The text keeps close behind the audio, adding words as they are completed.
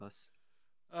us.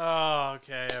 Oh,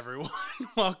 okay, everyone.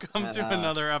 Welcome to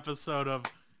another episode of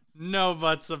No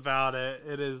Buts About It.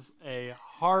 It is a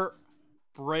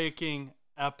heartbreaking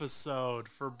episode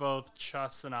for both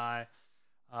Chus and I.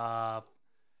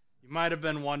 You might have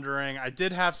been wondering, I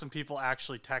did have some people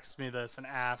actually text me this and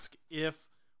ask if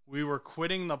we were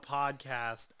quitting the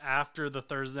podcast after the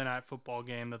Thursday night football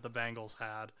game that the Bengals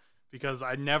had, because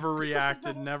I never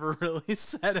reacted, never really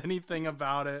said anything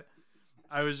about it.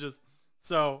 I was just...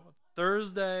 So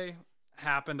Thursday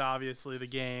happened, obviously, the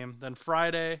game. Then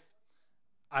Friday,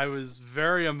 I was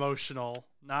very emotional,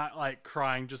 not like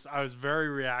crying, just I was very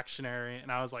reactionary.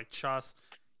 And I was like, Chus,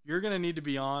 you're going to need to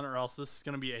be on, or else this is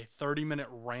going to be a 30-minute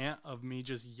rant of me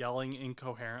just yelling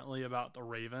incoherently about the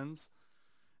Ravens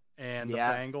and the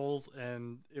Bengals,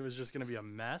 and it was just going to be a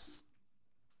mess.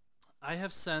 I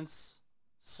have since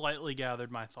slightly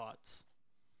gathered my thoughts.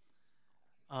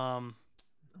 I'm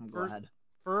glad.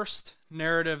 First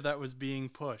narrative that was being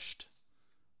pushed: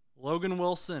 Logan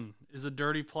Wilson is a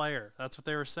dirty player. That's what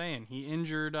they were saying. He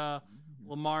injured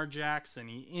Lamar Jackson.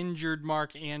 He injured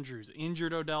Mark Andrews.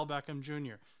 Injured Odell Beckham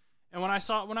Jr. And when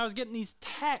I was getting these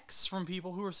texts from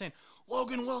people who were saying,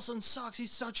 Logan Wilson sucks.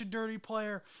 He's such a dirty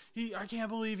player. I can't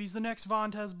believe he's the next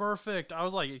Vontaze Burfict. I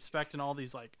was like expecting all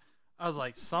these I was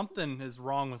like, something is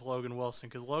wrong with Logan Wilson,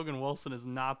 because Logan Wilson is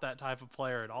not that type of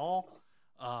player at all.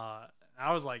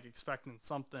 I was like expecting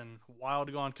something wild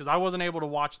to go on, because I wasn't able to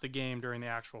watch the game during the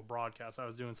actual broadcast. I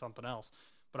was doing something else,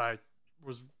 but I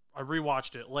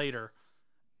rewatched it later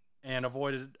and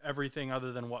avoided everything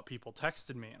other than what people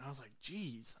texted me. And I was like,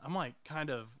 geez, I'm like kind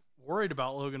of worried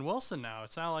about Logan Wilson now. It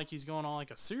sounded like he's going on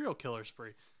like a serial killer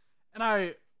spree. And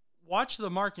I watched the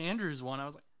Mark Andrews one. I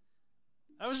was like,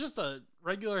 that was just a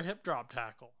regular hip drop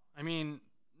tackle. I mean,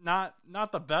 not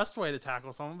the best way to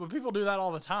tackle someone, but people do that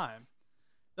all the time.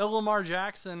 The Lamar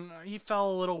Jackson, he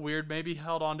fell a little weird. Maybe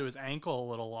held onto his ankle a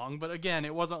little long. But again,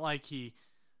 it wasn't like he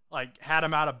had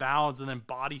him out of bounds and then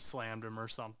body slammed him or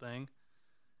something.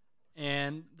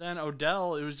 And then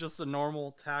Odell, it was just a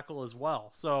normal tackle as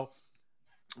well. So,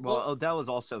 well, Odell is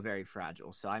also very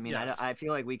fragile. So, I mean, yes. I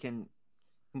feel like we can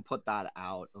put that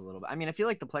out a little bit. I mean, I feel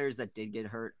like the players that did get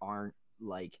hurt aren't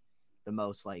like the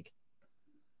most like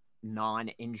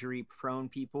non-injury prone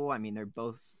people. I mean, they're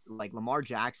both like Lamar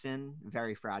Jackson,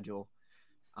 very fragile.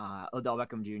 Odell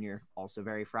Beckham Jr. also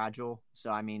very fragile. So,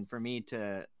 I mean, for me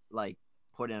to like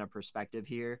put in a perspective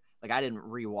here, like I didn't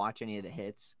rewatch any of the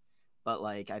hits, but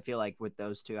like I feel like with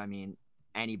those two, I mean,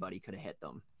 anybody could have hit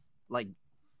them. Like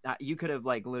you could have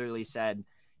like literally said,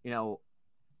 you know,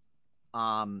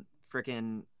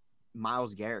 freaking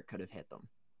Myles Garrett could have hit them.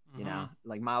 You know,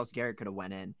 like Myles Garrett could have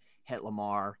went in, hit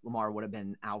Lamar. Lamar would have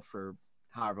been out for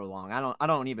however long. I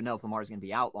don't even know if Lamar's going to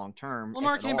be out long term.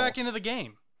 Lamar came back into the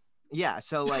game. Yeah,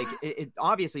 so like it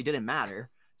obviously didn't matter.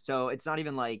 So it's not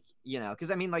even like, you know,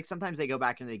 because I mean, like sometimes they go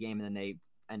back into the game and then they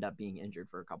end up being injured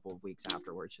for a couple of weeks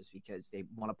afterwards just because they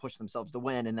want to push themselves to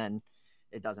win, and then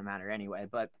it doesn't matter anyway.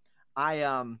 But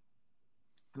I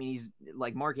mean, he's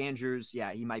like Mark Andrews,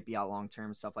 yeah, he might be out long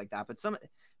term, stuff like that. But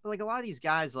like a lot of these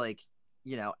guys, like,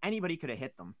 you know, anybody could have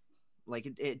hit them. Like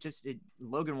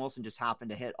Logan Wilson just happened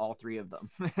to hit all three of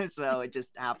them. So it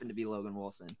just happened to be Logan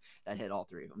Wilson that hit all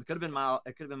three of them. It could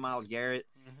have been Myles Garrett.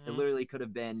 It literally could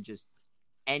have been just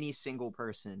any single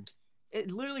person.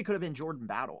 It literally could have been Jordan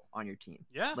Battle on your team.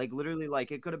 Yeah. Like literally,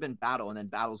 like it could have been Battle, and then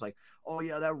Battle's like, oh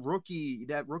yeah, that rookie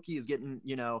is getting,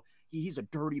 you know, he's a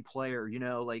dirty player, you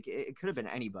know, like it could have been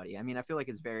anybody. I mean, I feel like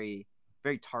it's very,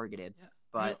 very targeted. Yeah.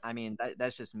 But I mean,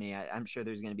 that's just me. I'm sure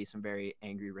there's going to be some very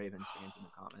angry Ravens fans in the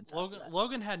comments.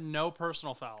 Logan had no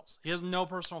personal fouls. He has no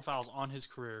personal fouls on his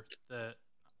career that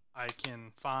I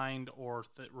can find or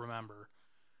remember.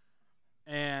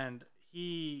 And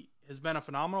he has been a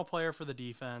phenomenal player for the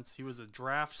defense. He was a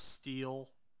draft steal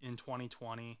in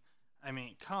 2020. I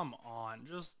mean, come on.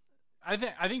 I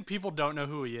think people don't know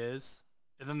who he is.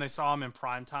 And then they saw him in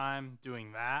primetime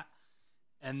doing that.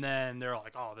 And then they're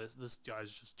like, oh, this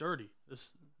guy's just dirty.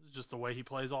 This is just the way he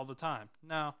plays all the time.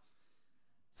 No.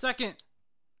 Second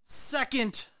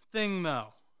thing,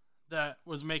 though, that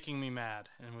was making me mad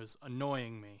and was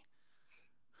annoying me.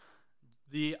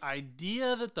 The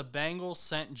idea that the Bengals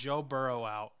sent Joe Burrow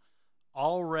out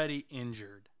already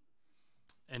injured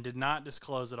and did not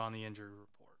disclose it on the injury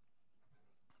report.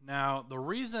 Now, the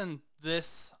reason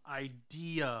this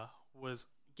idea was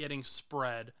getting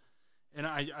spread, and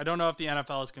I don't know if the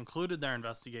NFL has concluded their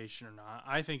investigation or not.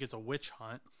 I think it's a witch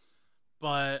hunt.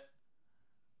 But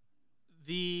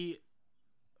the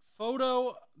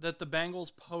photo that the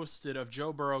Bengals posted of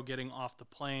Joe Burrow getting off the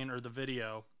plane, or the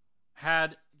video,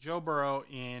 had Joe Burrow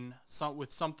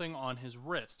with something on his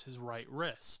wrist, his right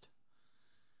wrist.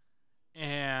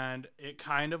 and it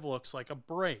kind of looks like a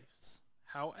brace.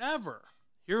 However,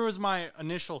 here was my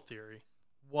initial theory,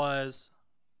 was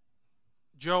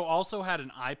Joe also had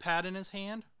an iPad in his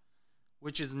hand,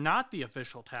 which is not the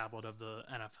official tablet of the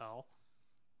NFL.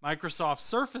 Microsoft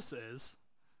Surface is.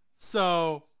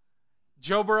 So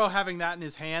Joe Burrow having that in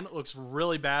his hand looks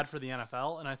really bad for the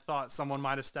NFL, and I thought someone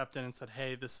might have stepped in and said,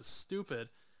 hey, this is stupid.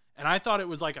 And I thought it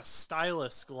was like a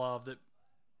stylus glove that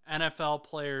NFL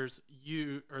players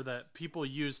use, or that people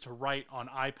use to write on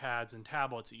iPads and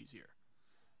tablets easier.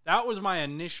 That was my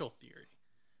initial theory.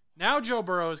 Now Joe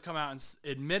Burrow has come out and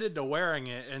admitted to wearing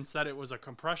it and said it was a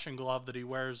compression glove that he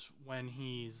wears when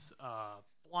he's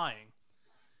flying.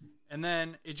 And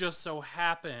then it just so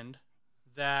happened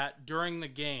that during the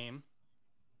game,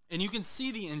 and you can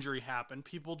see the injury happen,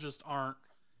 people just aren't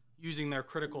using their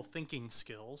critical thinking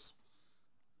skills.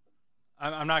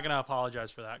 I'm not going to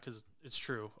apologize for that because it's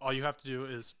true. All you have to do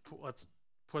is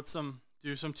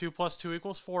do some 2 + 2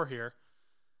 = 4 here.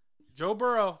 Joe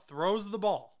Burrow throws the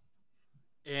ball,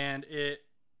 and it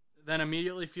then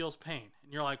immediately feels pain.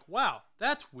 And you're like, wow,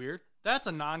 that's weird. That's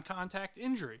a non-contact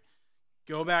injury.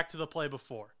 Go back to the play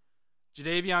before.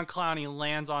 Jadeveon Clowney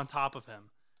lands on top of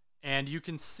him. And you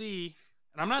can see,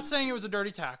 and I'm not saying it was a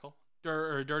dirty tackle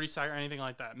or a dirty sack or anything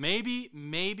like that.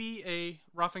 Maybe a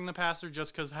roughing the passer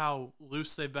just because how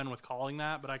loose they've been with calling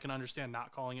that, but I can understand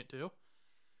not calling it too.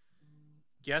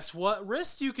 Guess what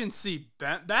wrist you can see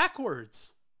bent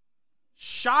backwards?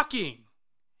 Shocking.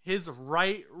 His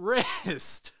right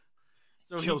wrist.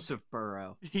 So Joseph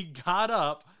Burrow. He got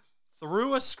up,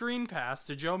 threw a screen pass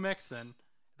to Joe Mixon.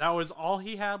 That was all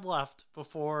he had left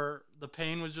before the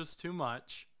pain was just too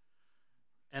much.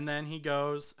 And then he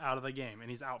goes out of the game, and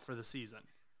he's out for the season.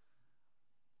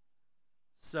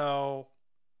 So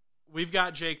we've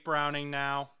got Jake Browning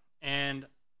now, and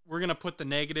we're going to put the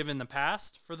negative in the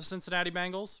past for the Cincinnati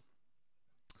Bengals.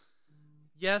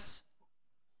 Yes,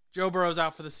 Joe Burrow's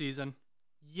out for the season.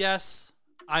 Yes,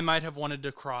 I might have wanted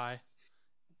to cry.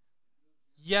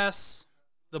 Yes,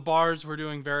 the Bars were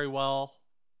doing very well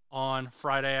on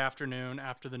Friday afternoon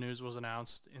after the news was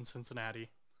announced in Cincinnati.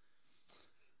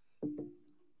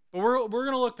 But we're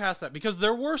going to look past that because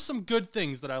there were some good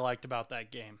things that I liked about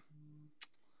that game.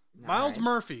 Miles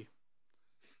Murphy,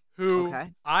 who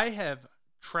I have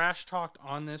trash talked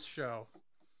on this show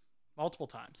multiple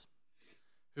times,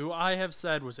 who I have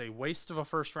said was a waste of a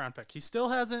first-round pick. He still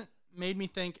hasn't made me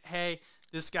think, hey,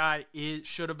 this guy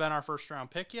should have been our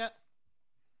first-round pick yet.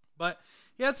 But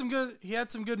he had some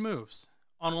good moves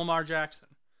on Lamar Jackson.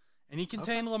 And he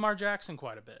contained Lamar Jackson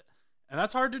quite a bit. And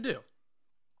that's hard to do.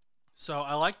 So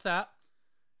I liked that.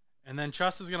 And then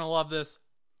Chuss is going to love this.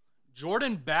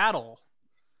 Jordan Battle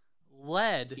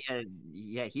led.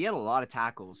 He had a lot of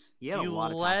tackles. He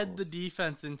led the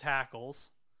defense in tackles.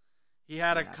 He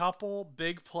had a couple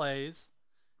big plays.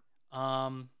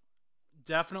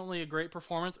 Definitely a great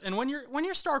performance. And when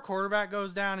your star quarterback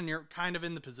goes down and you're kind of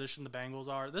in the position the Bengals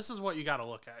are, this is what you got to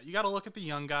look at. You got to look at the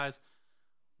young guys.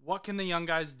 What can the young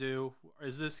guys do?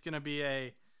 Is this going to be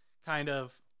a kind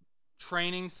of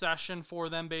training session for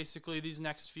them basically these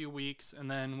next few weeks, and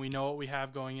then we know what we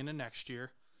have going into next year?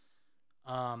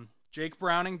 Jake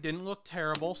Browning didn't look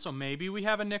terrible, so maybe we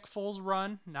have a Nick Foles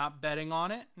run. Not betting on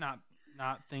it, not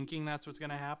thinking that's what's going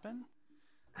to happen.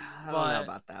 I don't know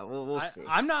about that. We'll see.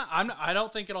 I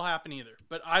don't think it'll happen either.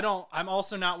 But I'm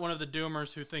also not one of the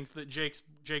doomers who thinks that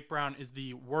Jake Brown is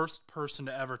the worst person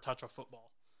to ever touch a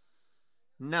football.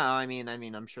 No, I mean,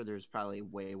 I'm sure there's probably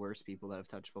way worse people that have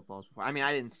touched footballs before. I mean,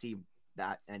 I didn't see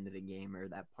that end of the game or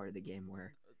that part of the game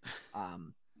where,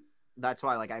 that's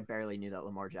why I barely knew that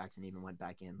Lamar Jackson even went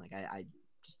back in. I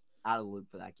just out of the loop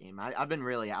for that game. I've been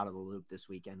really out of the loop this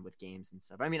weekend with games and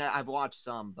stuff. I mean, I've watched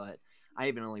some, but I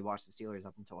even only watched the Steelers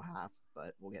up until half.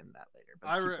 But we'll get into that later.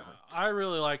 But I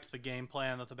really liked the game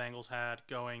plan that the Bengals had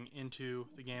going into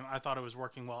the game. I thought it was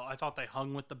working well. I thought they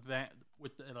hung with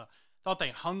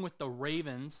the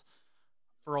Ravens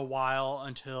for a while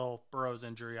until Burrow's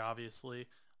injury, obviously.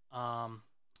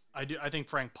 I think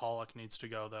Frank Pollock needs to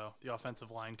go, though, the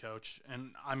offensive line coach,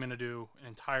 and I'm going to do an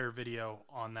entire video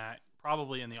on that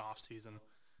probably in the offseason,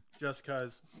 just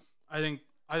because I think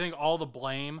all the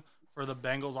blame for the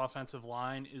Bengals offensive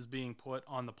line is being put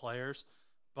on the players,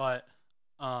 but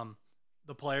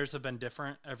the players have been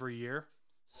different every year,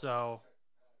 so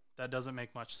that doesn't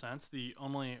make much sense. The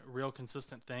only real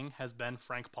consistent thing has been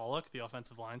Frank Pollock, the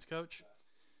offensive lines coach.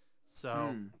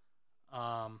 So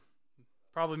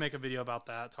probably make a video about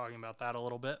that, talking about that a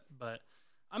little bit. But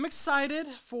I'm excited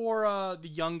for the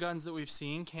young guns that we've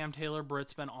seen. Cam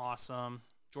Taylor-Britt's been awesome.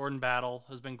 Jordan Battle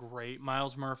has been great.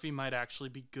 Miles Murphy might actually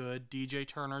be good. DJ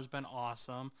Turner's been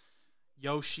awesome.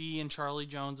 Yoshi and Charlie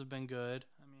Jones have been good.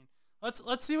 I mean,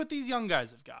 let's see what these young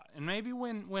guys have got, and maybe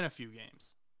win a few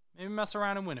games. Maybe mess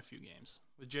around and win a few games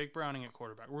with Jake Browning at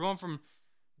quarterback. We're going from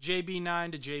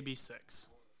JB9 to JB6.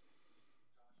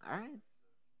 All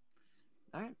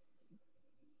right.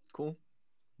 Cool.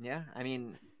 Yeah, I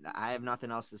mean, I have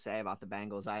nothing else to say about the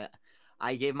Bengals.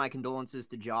 I gave my condolences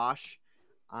to Josh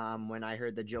when I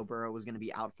heard that Joe Burrow was going to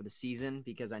be out for the season,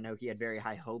 because I know he had very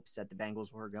high hopes that the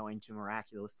Bengals were going to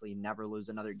miraculously never lose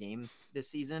another game this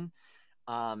season.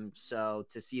 So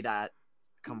to see that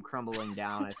come crumbling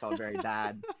down, I felt very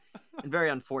bad and very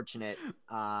unfortunate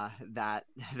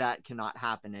that cannot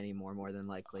happen anymore, more than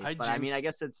likely. I mean, I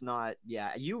guess it's not.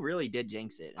 Yeah, you really did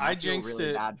jinx it. I jinxed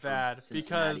really it bad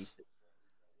because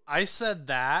I said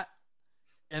that,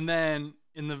 and then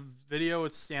in the video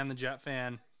with Stan the Jet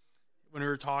fan, when we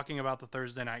were talking about the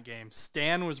Thursday night game,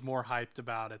 Stan was more hyped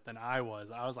about it than I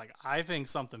was. I was like, I think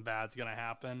something bad's going to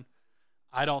happen.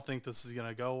 I don't think this is going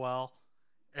to go well.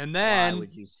 And then, why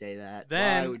would you say that?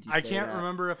 Then I can't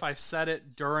remember if I said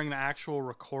it during the actual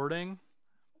recording,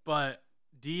 but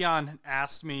Dion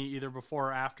asked me either before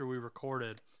or after we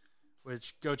recorded,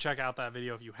 which go check out that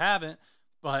video if you haven't.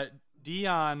 But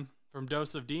Dion from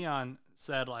Dose of Dion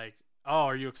said like, "Oh,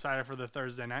 are you excited for the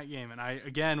Thursday night game?" And I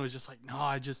again was just like,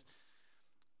 "No,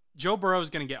 Joe Burrow's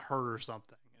going to get hurt or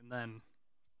something." And then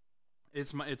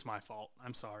it's my fault.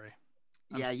 I'm sorry.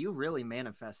 Yeah, you really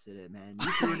manifested it, man.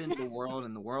 You threw it into the world,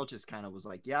 and the world just kind of was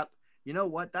like, "Yep, you know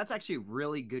what? That's actually a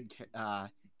really good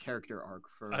character arc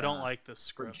for." I don't like this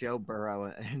script for Joe Burrow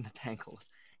and the Bengals.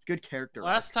 It's good character.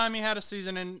 Last time he had a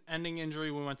season-ending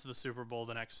injury, we went to the Super Bowl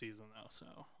the next season, though. So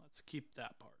let's keep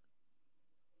that part.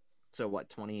 So what?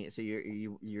 20? So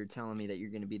you're telling me that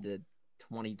you're going to be the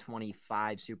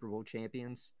 2025 Super Bowl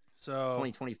champions? So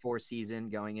 2024 season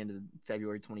going into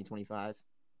February 2025.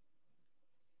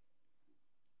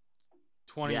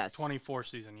 2024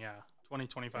 season, yeah.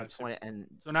 2025 and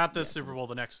so not this Super Bowl,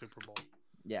 the next Super Bowl.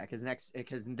 Yeah,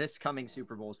 because this coming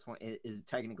Super Bowl is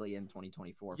technically in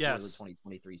 2024 yes. for the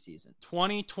 2023 season.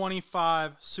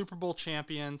 2025 Super Bowl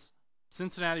champions,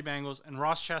 Cincinnati Bengals, and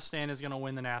Ross Chastain is going to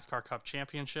win the NASCAR Cup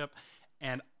Championship,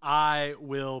 and I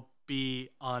will be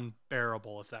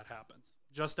unbearable if that happens.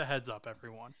 Just a heads up,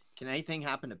 everyone. Can anything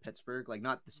happen to Pittsburgh? Like,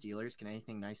 not the Steelers. Can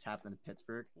anything nice happen to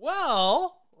Pittsburgh?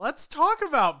 Well, let's talk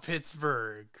about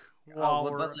Pittsburgh.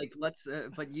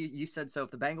 But you said so.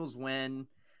 If the Bengals win,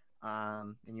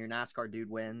 and your NASCAR dude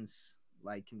wins,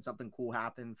 like, can something cool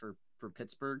happen for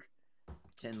Pittsburgh?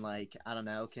 Can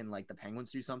the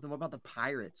Penguins do something? What about the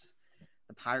Pirates?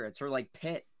 The Pirates, or like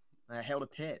Pitt, hail to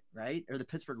Pitt, right? Or the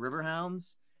Pittsburgh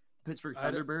Riverhounds, Pittsburgh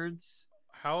Thunderbirds.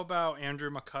 How about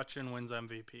Andrew McCutchen wins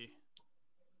MVP?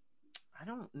 I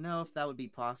don't know if that would be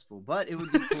possible, but it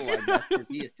would be cool, I guess, because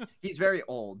he's very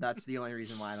old. That's the only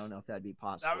reason why I don't know if that'd be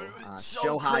possible. That was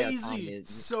so crazy.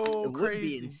 It would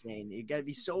be insane. You gotta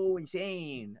be so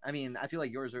insane. I mean, I feel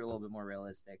like yours are a little bit more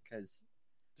realistic, because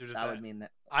that would mean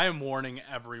that I am warning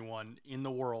everyone in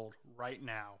the world right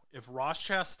now. If Ross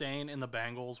Chastain and the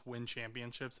Bengals win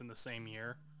championships in the same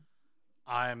year,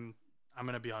 I'm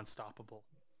gonna be unstoppable.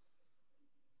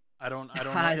 I don't know.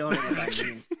 I don't know what that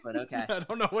means, but okay. I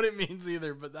don't know what it means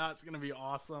either, but that's going to be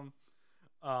awesome.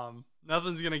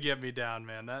 Nothing's going to get me down,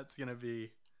 man. That's going to be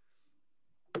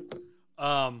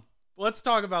let's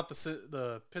talk about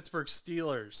the Pittsburgh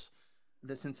Steelers.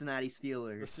 The Cincinnati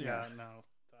Steelers.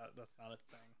 That's not a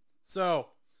thing. So,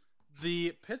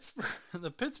 the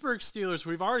Pittsburgh Steelers,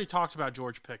 we've already talked about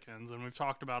George Pickens, and we've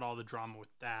talked about all the drama with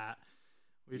that.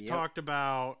 We've talked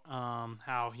about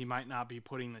how he might not be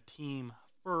putting the team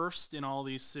first in all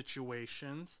these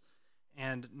situations,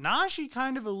 and Najee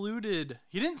kind of alluded,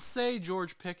 he didn't say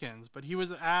George Pickens, but he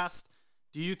was asked,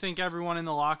 do you think everyone in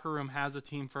the locker room has a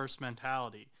team first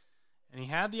mentality? And he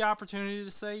had the opportunity to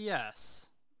say yes,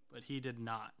 but he did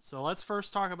not. So let's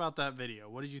first talk about that video.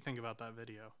 What did you think about that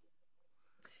video?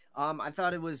 I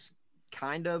thought it was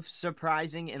kind of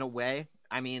surprising in a way.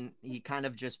 I mean, he kind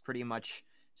of just pretty much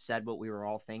said what we were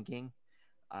all thinking.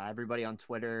 Everybody on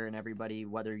Twitter and everybody,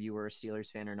 whether you were a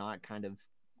Steelers fan or not, kind of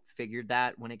figured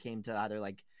that when it came to either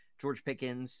like George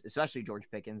Pickens, especially George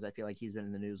Pickens. I feel like he's been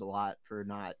in the news a lot for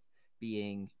not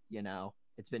being,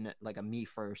 it's been like a me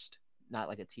first, not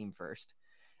like a team first.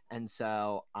 And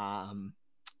so I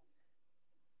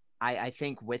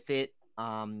think with it,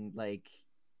 like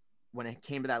when it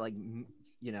came to that, like,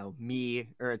 me,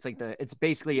 or it's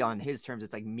basically on his terms.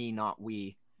 It's like me, not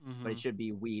we, but it should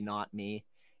be we, not me.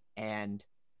 And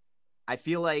I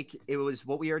feel like it was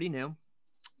what we already knew,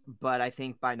 but I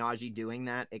think by Najee doing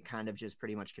that, it kind of just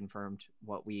pretty much confirmed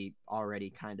what we already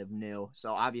kind of knew.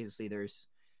 So obviously there's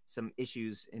some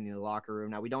issues in the locker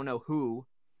room. Now we don't know who.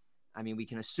 I mean, we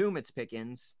can assume it's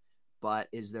Pickens, but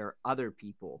is there other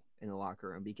people in the locker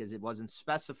room? Because it wasn't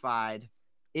specified.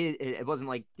 It wasn't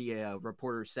like the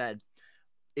reporter said,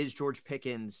 is George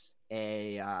Pickens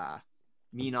a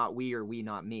me not we or we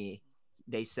not me?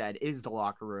 They said, is the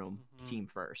locker room team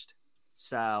first?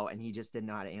 So, and he just did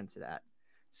not answer that.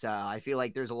 So I feel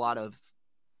like there's a lot of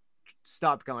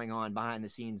stuff going on behind the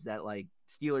scenes that like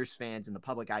Steelers fans and the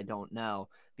public eye don't know,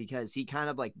 because he kind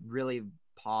of like really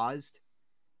paused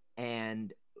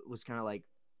and was kind of like,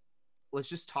 let's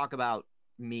just talk about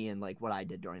me and like what I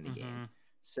did during the game.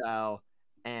 So,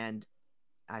 and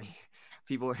I mean,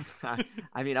 people were,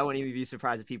 I mean, I wouldn't even be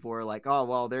surprised if people were like, oh,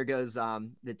 well, there goes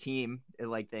the team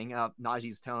like thing.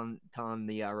 Najee's telling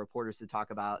the reporters to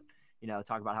talk about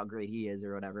how great he is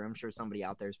or whatever. I'm sure somebody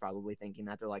out there is probably thinking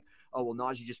that. They're like, oh, well,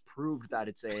 Najee just proved that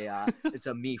it's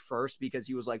a me first, because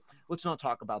he was like, let's not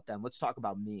talk about them. Let's talk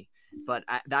about me. But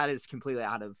that is completely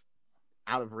out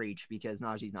of reach, because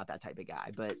Najee's not that type of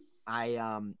guy. But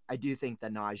I do think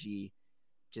that Najee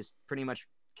just pretty much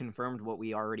confirmed what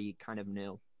we already kind of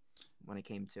knew when it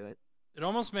came to it. It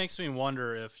almost makes me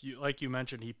wonder if like you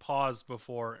mentioned, he paused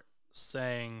before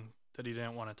saying that he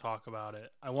didn't want to talk about it.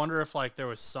 I wonder if like there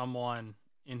was someone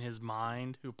in his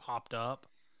mind who popped up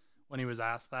when he was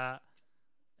asked that.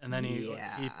 And then he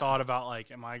thought about like,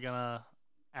 am I going to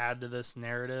add to this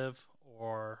narrative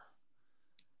or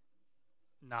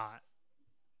not?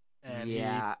 And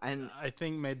and I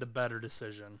think made the better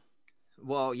decision.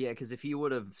 Well, yeah, because if he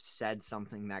would have said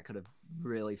something that could have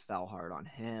really fell hard on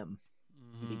him,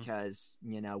 because,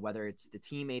 whether it's the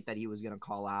teammate that he was going to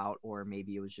call out, or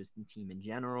maybe it was just the team in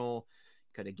general,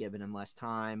 could have given him less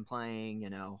time playing,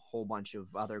 a whole bunch of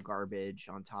other garbage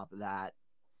on top of that,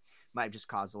 might have just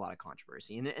caused a lot of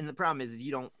controversy. And the problem is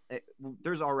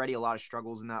there's already a lot of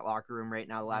struggles in that locker room right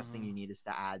now. The last thing you need is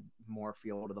to add more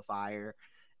fuel to the fire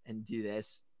and do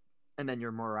this. And then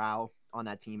your morale on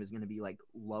that team is going to be like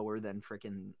lower than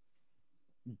freaking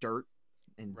dirt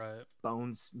and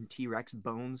bones and T-Rex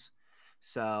bones.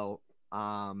 So,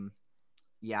 I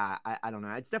don't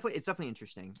know. It's definitely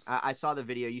interesting. I saw the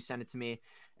video, you sent it to me,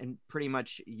 and pretty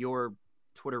much your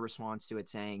Twitter response to it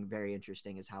saying very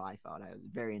interesting is how I felt. It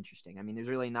was very interesting. I mean, there's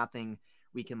really nothing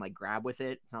we can like grab with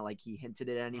it. It's not like he hinted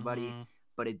at anybody,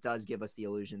 but it does give us the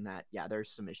illusion that, there's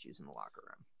some issues in the locker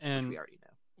room, and which we already know.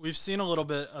 We've seen a little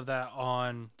bit of that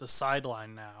on the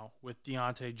sideline now with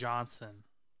Deontay Johnson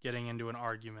getting into an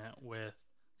argument with,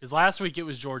 because last week it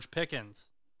was George Pickens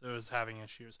that was having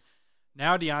issues.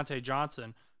 Now Deontay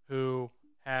Johnson, who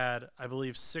had, I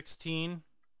believe, 16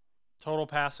 total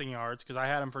passing yards, because I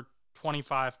had him for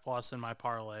 25 plus in my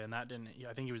parlay, and that didn't,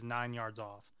 I think he was 9 yards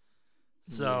off.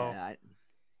 So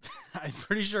I'm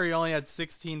pretty sure he only had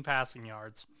 16 passing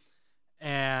yards.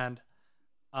 And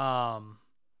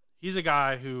he's a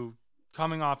guy who,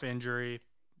 coming off injury,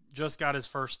 just got his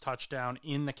first touchdown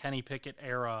in the Kenny Pickett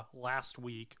era last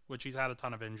week, which he's had a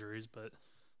ton of injuries, but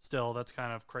still, that's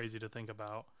kind of crazy to think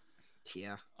about.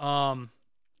 Yeah. And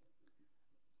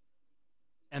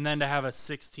then to have a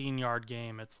 16-yard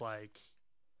game, it's like,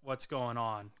 what's going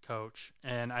on, coach?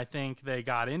 And I think they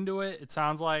got into it. It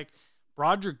sounds like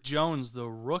Broderick Jones, the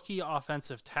rookie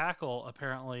offensive tackle,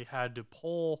 apparently had to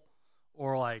pull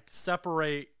or like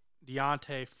separate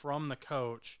Deontay from the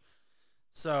coach.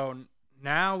 So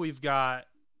now we've got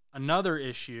another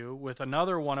issue with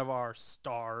another one of our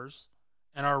stars,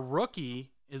 and our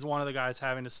rookie is one of the guys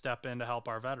having to step in to help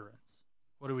our veterans.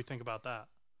 What do we think about that?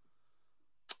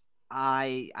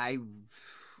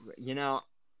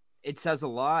 It says a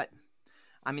lot.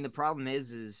 I mean, the problem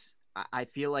is I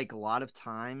feel like a lot of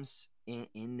times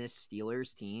in this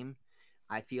Steelers team,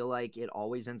 I feel like it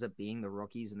always ends up being the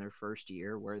rookies in their first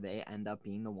year where they end up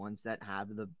being the ones that have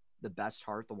the best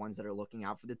heart, the ones that are looking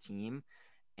out for the team,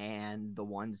 and the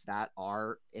ones that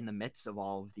are in the midst of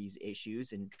all of these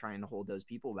issues and trying to hold those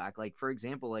people back. Like, for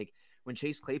example, like when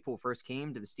Chase Claypool first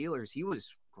came to the Steelers, he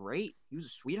was great. He was a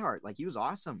sweetheart. Like, he was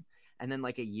awesome. And then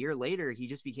like a year later, he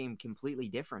just became completely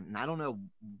different. And I don't know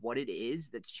what it is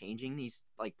that's changing these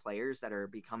like players that are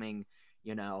becoming,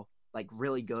 like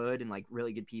really good and like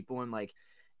really good people. And like,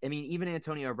 I mean, even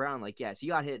Antonio Brown, like, yes, he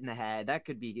got hit in the head. That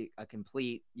could be a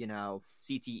complete,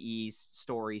 CTE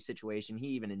story situation. He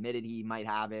even admitted he might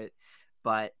have it.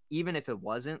 But even if it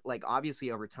wasn't, like,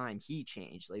 obviously over time, he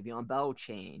changed. Le'Veon Bell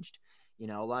changed. A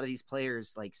lot of these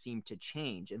players like seem to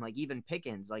change. And like even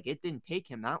Pickens, like it didn't take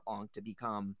him that long to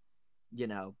become,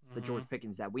 the George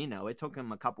Pickens that we know. It took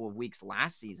him a couple of weeks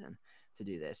last season to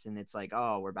do this. And it's like,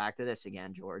 oh, we're back to this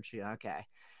again, George. Yeah, okay.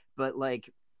 But like,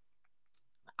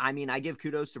 I mean, I give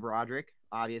kudos to Broderick,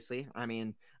 obviously. I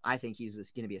mean, I think he's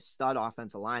going to be a stud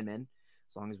offensive lineman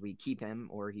as long as we keep him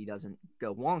or he doesn't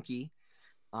go wonky.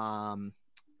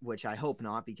 Which I hope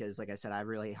not, because like I said, I have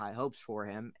really high hopes for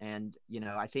him. And,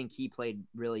 I think he played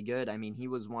really good. I mean, he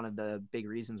was one of the big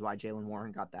reasons why Jaylen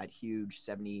Warren got that huge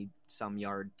 70-some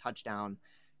yard touchdown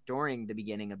during the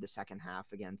beginning of the second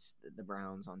half against the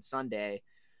Browns on Sunday.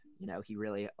 He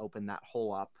really opened that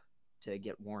hole up to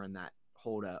get Warren that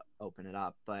hole to open it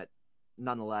up. But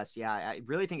nonetheless, yeah, I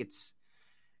really think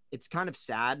it's kind of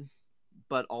sad,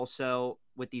 but also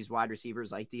with these wide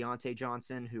receivers like Deontay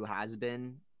Johnson, who has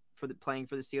been playing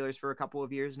for the Steelers for a couple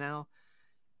of years now,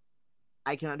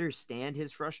 I can understand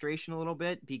his frustration a little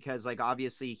bit because, like,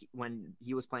 obviously when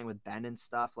he was playing with Ben and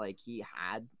stuff, like, he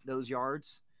had those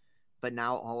yards, but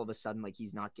now all of a sudden, like,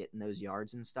 he's not getting those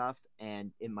yards and stuff.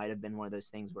 And it might have been one of those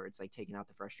things where it's like taking out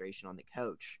the frustration on the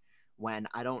coach, when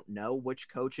I don't know which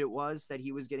coach it was that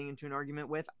he was getting into an argument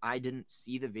with. I didn't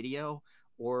see the video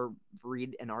or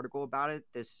read an article about it.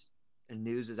 This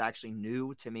news is actually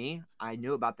new to me. I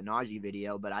knew about the Najee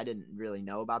video, but I didn't really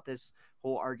know about this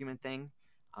whole argument thing.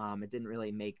 It didn't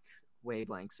really make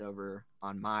wavelengths over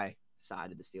on my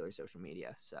side of the Steelers social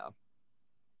media. So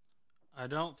I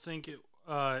don't think it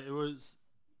was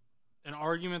an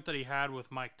argument that he had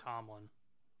with Mike Tomlin.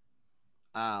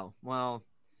 Oh, well,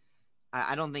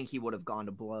 I don't think he would have gone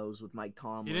to blows with Mike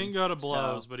Tomlin. He didn't go to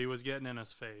blows, but he was getting in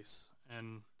his face,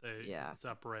 and they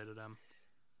separated him.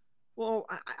 Well,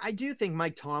 I do think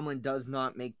Mike Tomlin does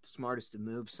not make the smartest of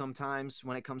moves sometimes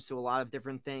when it comes to a lot of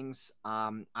different things.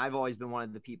 I've always been one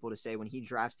of the people to say when he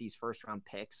drafts these first-round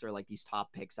picks or, like, these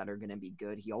top picks that are going to be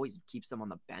good, he always keeps them on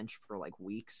the bench for, like,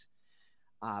 weeks.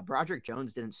 Broderick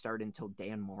Jones didn't start until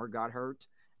Dan Moore got hurt.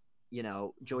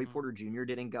 Joey Porter Jr.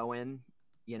 didn't go in,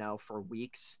 for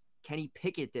weeks. Kenny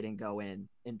Pickett didn't go in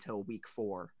until week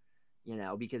 4,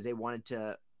 because they wanted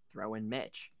to throw in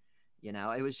Mitch.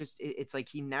 It was just, it's like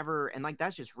he never, and like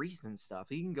that's just recent stuff.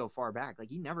 He can go far back. Like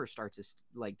he never starts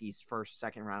like these first,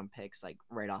 second round picks like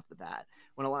right off the bat.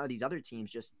 When a lot of these other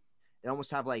teams they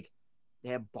almost have they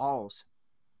have balls.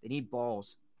 They need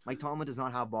balls. Mike Tomlin does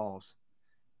not have balls.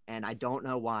 And I don't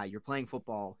know why. You're playing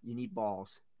football. You need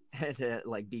balls to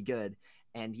like be good.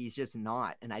 And he's just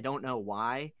not. And I don't know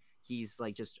why he's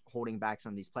like just holding back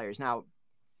some of these players. Now,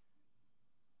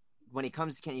 when it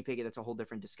comes to Kenny Pickett, that's a whole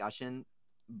different discussion.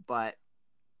 But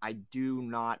I do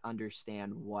not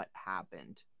understand what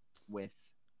happened with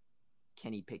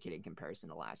Kenny Pickett in comparison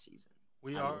to last season.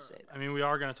 We are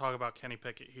going to talk about Kenny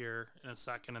Pickett here in a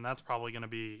second, and that's probably going to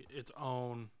be its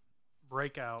own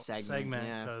breakout segment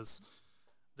because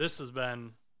this has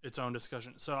been its own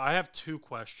discussion. So I have 2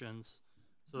 questions.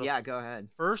 So go ahead.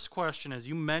 First question is,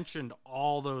 you mentioned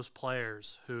all those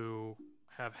players who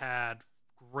have had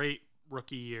great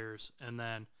rookie years, and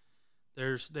then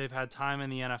they've had time in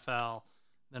the NFL.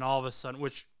 Then all of a sudden,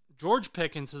 which George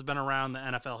Pickens has been around the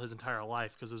NFL his entire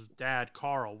life because his dad,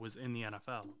 Carl, was in the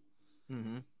NFL.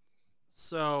 Mm-hmm.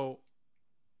 So,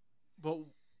 but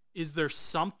is there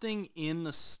something in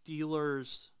the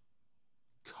Steelers'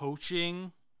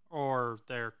 coaching or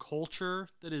their culture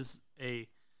that is a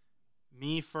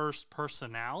me-first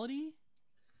personality?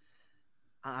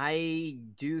 I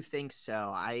do think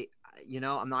so. I'm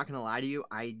not going to lie to you.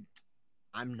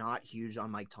 I'm not huge on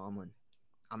Mike Tomlin.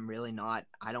 I'm really not.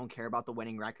 I don't care about the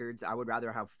winning records. I would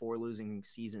rather have 4 losing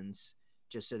seasons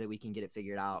just so that we can get it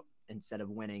figured out instead of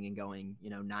winning and going,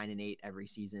 9-8 every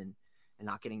season and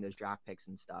not getting those draft picks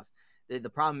and stuff. The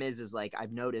problem is like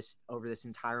I've noticed over this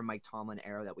entire Mike Tomlin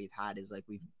era that we've had is like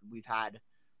we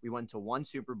went to 1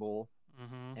 Super Bowl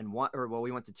and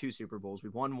we went to 2 Super Bowls. We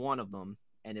won one of them,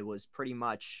 and it was pretty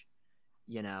much,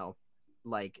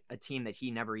 like a team that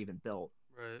he never even built.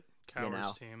 Right.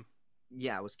 Cowher's team.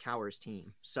 Yeah, it was Cowher's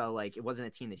team. So, like, it wasn't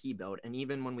a team that he built. And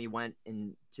even when we went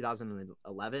in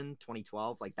 2011,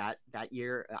 2012, like that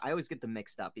year, I always get them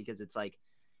mixed up because it's like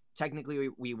technically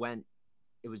we went,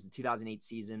 it was the 2008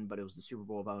 season, but it was the Super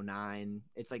Bowl of 2009.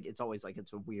 It's like, it's always like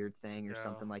it's a weird thing or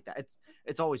something like that.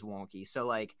 It's always wonky. So,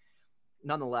 like,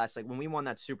 nonetheless, like when we went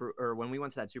to that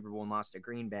Super Bowl and lost to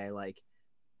Green Bay, like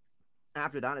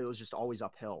after that, it was just always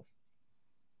uphill.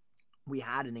 We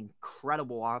had an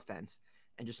incredible offense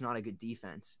and just not a good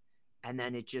defense. And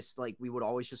then it just like, we would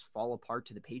always just fall apart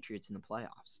to the Patriots in the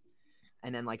playoffs.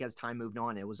 And then like, as time moved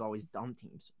on, it was always dumb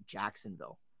teams.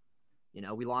 Jacksonville,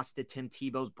 we lost to Tim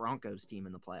Tebow's Broncos team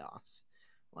in the playoffs.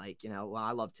 Like, well,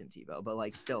 I love Tim Tebow, but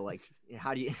like, still like,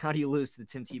 how do you lose to the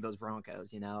Tim Tebow's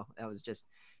Broncos? That was just,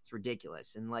 it's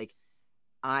ridiculous. And like,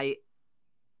 I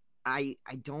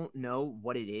don't know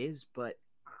what it is, but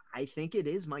I think it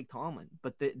is Mike Tomlin,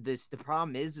 but the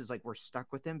problem is like we're stuck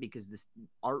with him because this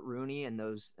Art Rooney and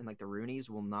like the Rooneys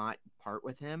will not part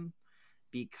with him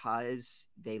because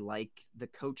they like the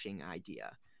coaching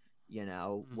idea,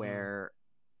 where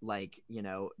like,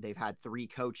 they've had 3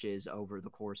 coaches over the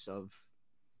course of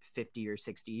 50 or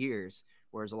 60 years,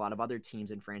 whereas a lot of other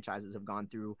teams and franchises have gone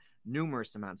through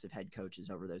numerous amounts of head coaches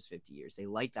over those 50 years. They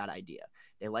like that idea.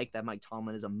 They like that Mike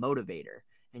Tomlin is a motivator.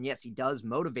 And yes, he does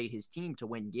motivate his team to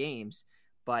win games,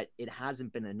 but it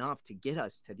hasn't been enough to get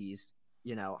us to these,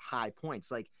 high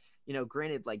points. Like,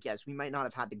 granted, like, yes, we might not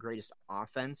have had the greatest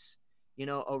offense,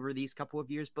 over these couple of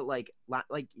years, but like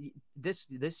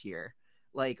this year,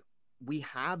 like, we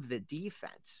have the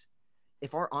defense.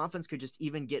 If our offense could just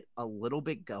even get a little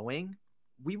bit going,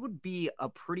 we would be a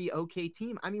pretty okay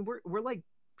team. I mean, we're like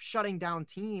shutting down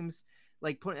teams,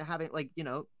 like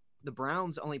the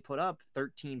Browns only put up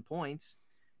 13 points,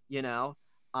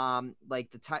 like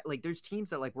like there's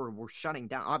teams that like we're shutting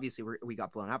down. Obviously we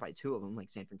got blown out by 2 of them, like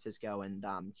San Francisco and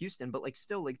Houston, but like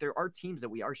still, like there are teams that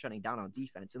we are shutting down on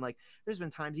defense. And like there's been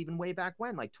times even way back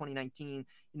when, like 2019,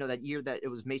 that year that it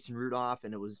was Mason Rudolph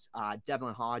and it was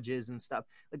Devlin Hodges and stuff,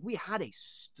 like we had a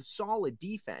solid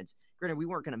defense. Granted, we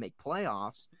weren't going to make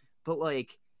playoffs, but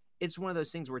like it's one of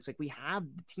those things where it's like we have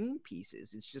the team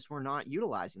pieces. It's just we're not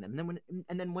utilizing them.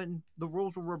 And then when the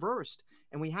roles were reversed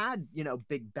and we had,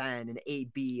 Big Ben and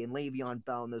AB and Le'Veon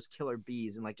Bell and those killer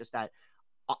bees and like just that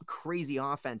crazy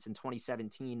offense in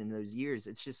 2017 and those years,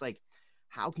 it's just like,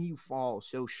 how can you fall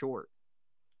so short?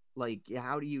 Like,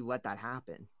 how do you let that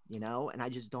happen? And I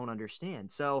just don't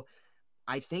understand. So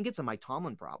I think it's a Mike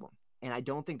Tomlin problem, and I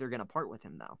don't think they're going to part with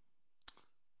him though.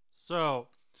 So,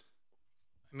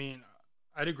 I mean,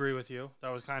 I'd agree with you.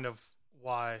 That was kind of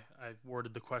why I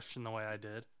worded the question the way I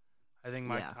did. I think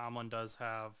Mike Tomlin does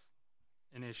have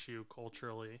an issue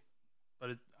culturally.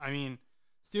 But,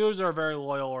 Steelers are a very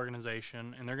loyal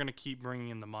organization, and they're going to keep bringing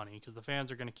in the money because the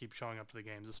fans are going to keep showing up to the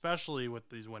games, especially with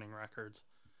these winning records.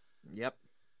 Yep.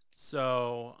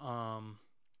 So,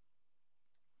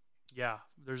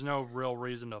 there's no real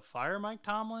reason to fire Mike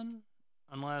Tomlin.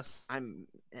 Unless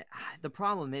the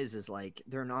problem is like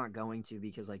they're not going to,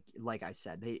 because like I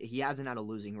said, he hasn't had a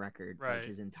losing record like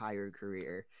his entire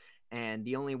career, and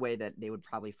the only way that they would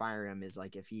probably fire him is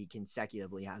like if he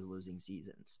consecutively has losing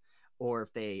seasons, or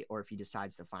if he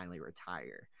decides to finally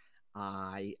retire.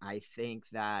 I think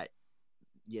that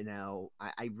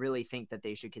I really think that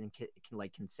they should can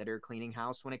consider cleaning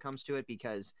house when it comes to it,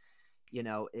 because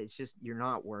it's just, you're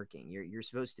not working. You're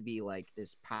supposed to be like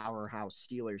this powerhouse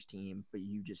Steelers team, but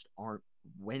you just aren't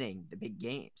winning the big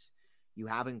games. You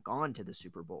haven't gone to the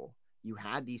Super Bowl. You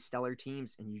had these stellar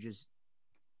teams and you just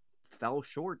fell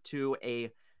short to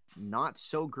a not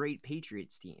so great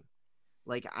Patriots team.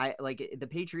 Like the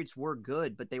Patriots were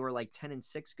good, but they were like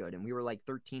 10-6 good, and we were like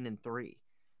 13-3.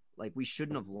 Like we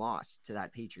shouldn't have lost to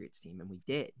that Patriots team, and we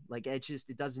did. Like it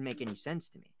doesn't make any sense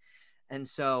to me. And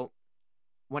so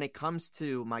when it comes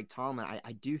to Mike Tomlin,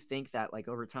 I do think that like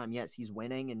over time, yes, he's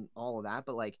winning and all of that,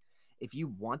 but like if you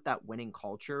want that winning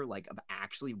culture, like of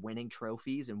actually winning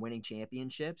trophies and winning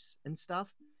championships and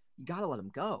stuff, you got to let him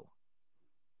go.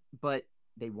 But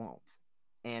they won't.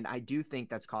 And I do think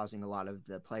that's causing a lot of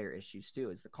the player issues too,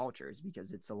 is the cultures,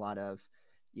 because it's a lot of,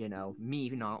 me,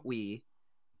 not we.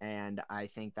 And I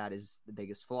think that is the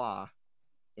biggest flaw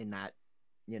in that,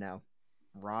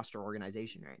 roster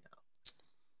organization right now.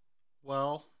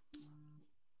 Well,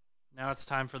 now it's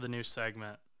time for the new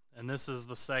segment. And this is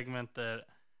the segment that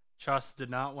Chus did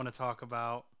not want to talk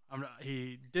about.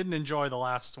 He didn't enjoy the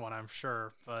last one, I'm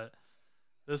sure. But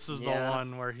this is the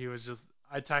one where he was just...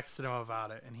 I texted him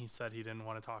about it, and he said he didn't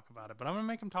want to talk about it. But I'm going to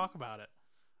make him talk about it.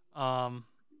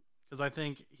 Because I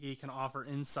think he can offer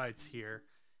insights here.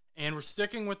 And we're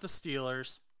sticking with the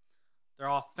Steelers. Their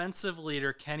offensive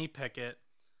leader, Kenny Pickett,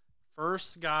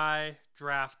 first quarterback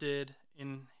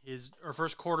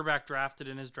drafted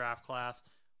in his draft class,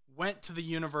 went to the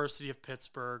University of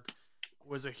Pittsburgh,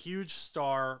 was a huge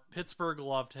star. Pittsburgh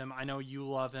loved him. I know you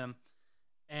love him.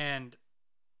 And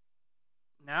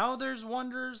now there's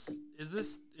wonders, is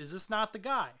this not the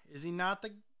guy? Is he not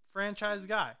the franchise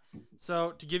guy?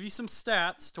 So to give you some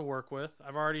stats to work with,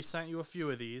 I've already sent you a few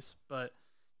of these, but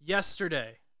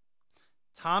yesterday,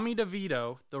 Tommy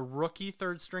DeVito, the rookie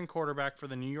third-string quarterback for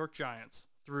the New York Giants,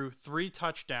 threw 3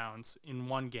 touchdowns in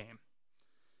one game.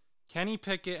 Kenny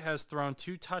Pickett has thrown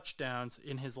 2 touchdowns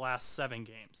in his last 7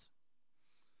 games.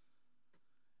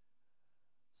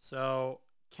 So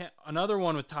another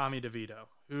one with Tommy DeVito,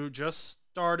 who just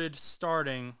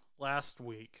starting last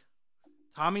week.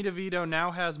 Tommy DeVito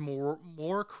now has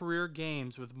more career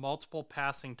games with multiple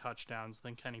passing touchdowns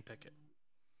than Kenny Pickett.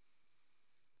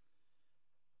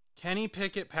 Kenny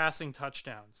Pickett passing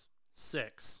touchdowns,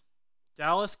 6.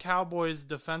 Dallas Cowboys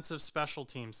defensive special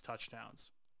teams touchdowns,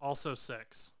 also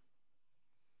 6.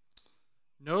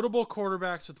 Notable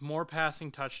quarterbacks with more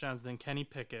passing touchdowns than Kenny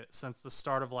Pickett since the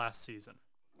start of last season.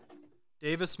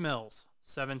 Davis Mills,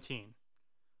 17.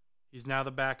 He's now the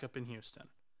backup in Houston.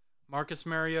 Marcus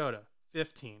Mariota,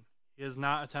 15. He has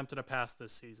not attempted a pass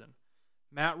this season.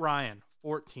 Matt Ryan,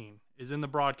 14, is in the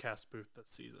broadcast booth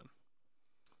this season.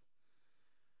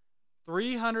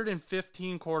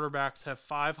 315 quarterbacks have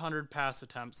 500 pass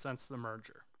attempts since the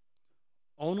merger.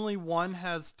 Only one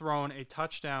has thrown a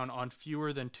touchdown on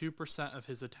fewer than 2% of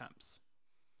his attempts.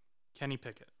 Kenny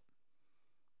Pickett.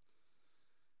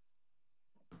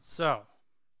 So,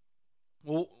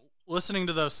 well, listening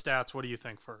to those stats, what do you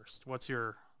think first? What's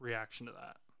your reaction to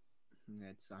that?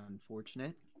 It's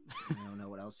unfortunate. I don't know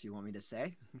what else you want me to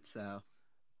say. So,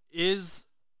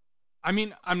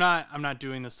 I'm not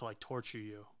doing this to like torture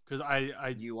you because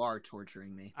you are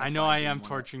torturing me. I know I am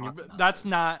torturing you, but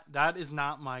that is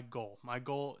not my goal. My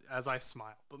goal, as I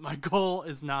smile, but my goal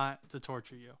is not to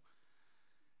torture you.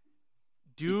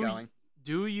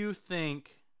 Do you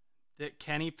think that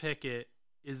Kenny Pickett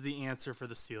is the answer for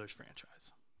the Steelers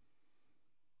franchise?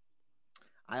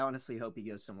 I honestly hope he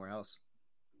goes somewhere else.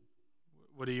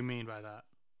 What do you mean by that?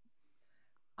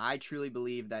 I truly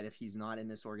believe that if he's not in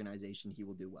this organization, he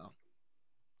will do well.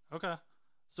 Okay.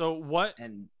 So what?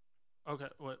 And okay,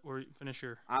 what? Finish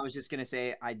your. I was just gonna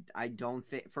say, I don't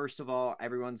think. First of all,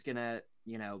 everyone's gonna,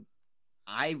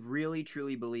 I really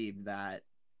truly believe that.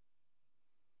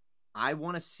 I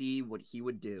want to see what he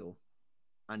would do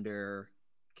under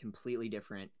completely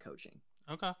different coaching.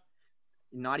 Okay.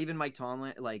 Not even Mike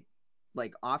Tomlin, like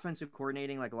offensive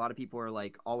coordinating. Like a lot of people are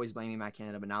like always blaming Matt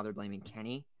Canada, but now they're blaming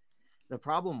Kenny. The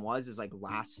problem is like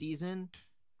last season,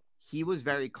 he was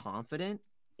very confident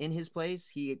in his place.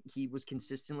 He was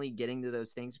consistently getting to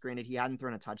those things. Granted, he hadn't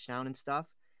thrown a touchdown and stuff,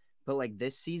 but like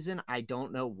this season, I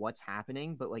don't know what's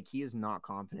happening, but like he is not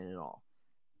confident at all.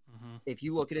 Mm-hmm. If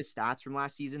you look at his stats from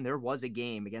last season, there was a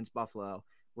game against Buffalo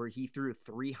where he threw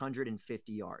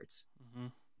 350 yards, mm-hmm.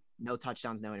 no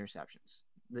touchdowns, no interceptions.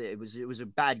 It was a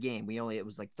bad game. It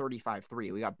was like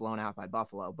 35-3. We got blown out by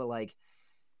Buffalo, but like,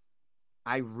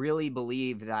 I really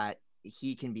believe that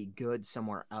he can be good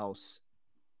somewhere else.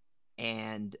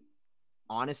 And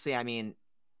honestly, I mean,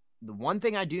 the one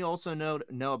thing I do also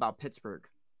know about Pittsburgh,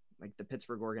 like the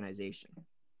Pittsburgh organization,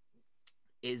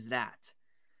 is that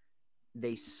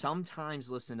they sometimes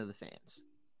listen to the fans.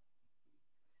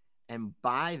 And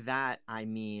by that, I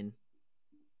mean,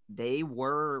 they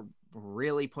were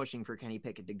really pushing for Kenny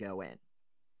Pickett to go in.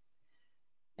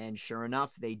 And sure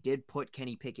enough, they did put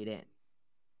Kenny Pickett in.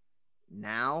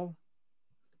 Now,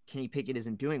 Kenny Pickett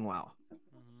isn't doing well.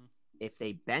 Mm-hmm. If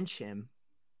they bench him,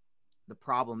 the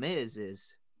problem is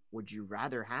would you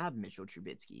rather have Mitchell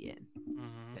Trubisky in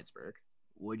mm-hmm. Pittsburgh?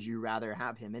 Would you rather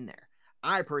have him in there?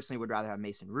 I personally would rather have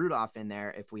Mason Rudolph in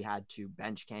there if we had to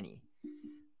bench Kenny.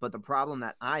 But the problem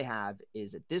that I have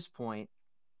is at this point,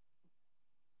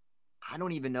 I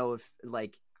don't even know if,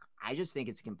 like, I just think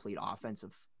it's a complete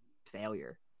offensive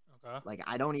failure. Okay. Like,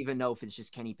 I don't even know if it's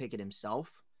just Kenny Pickett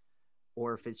himself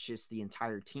or if it's just the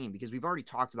entire team, because we've already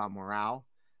talked about morale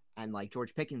and like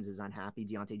George Pickens is unhappy.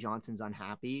 Deontay Johnson's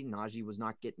unhappy. Najee was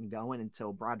not getting going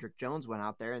until Broderick Jones went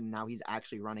out there, and now he's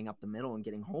actually running up the middle and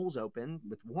getting holes open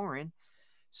with Warren.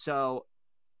 So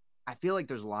I feel like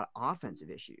there's a lot of offensive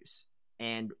issues,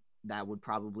 and that would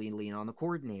probably lean on the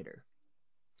coordinator.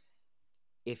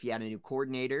 If you had a new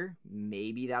coordinator,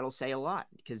 maybe that'll say a lot,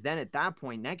 because then at that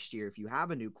point next year, if you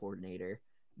have a new coordinator,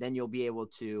 then you'll be able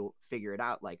to figure it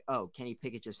out. Like, oh, Kenny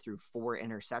Pickett just threw 4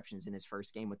 interceptions in his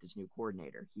first game with his new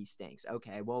coordinator. He stinks.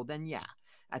 Okay, well then, yeah,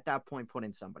 at that point, put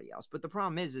in somebody else. But the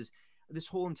problem is this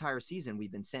whole entire season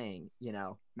we've been saying,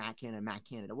 Matt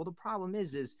Canada. Well, the problem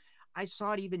is I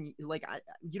saw it even like,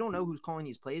 you don't know who's calling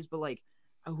these plays, but like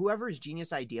whoever's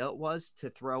genius idea it was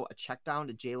to throw a check down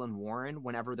to Jalen Warren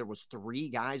whenever there was 3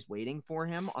 guys waiting for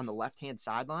him on the left-hand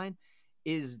sideline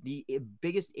is the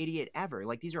biggest idiot ever.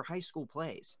 Like, these are high school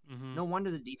plays. Mm-hmm. No wonder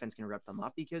the defense can rip them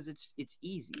up because it's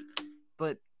easy.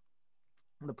 But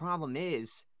the problem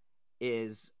is at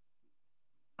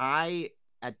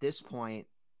this point,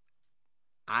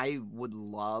 I would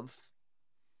love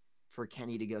for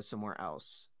Kenny to go somewhere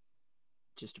else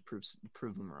just to prove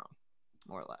them wrong,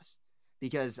 more or less.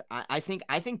 Because I think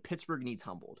Pittsburgh needs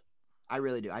humbled. I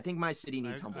really do. I think my city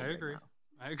needs humbled. I agree. Right now.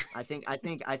 I think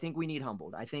we need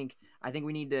humbled. I think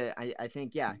we need to. I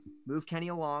think move Kenny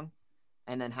along,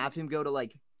 and then have him go to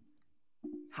like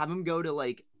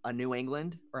a New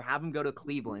England, or have him go to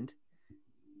Cleveland.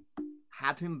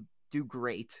 Have him do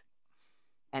great,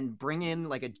 and bring in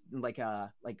like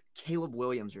Caleb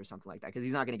Williams or something like that, because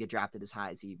he's not going to get drafted as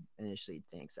high as he initially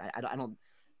thinks.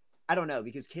 I don't know,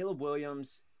 because Caleb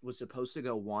Williams was supposed to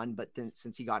go 1, but then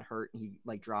since he got hurt, he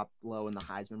like dropped low in the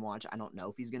Heisman watch. I don't know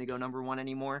if he's going to go number 1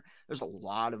 anymore. There's a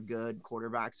lot of good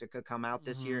quarterbacks that could come out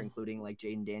this year, including like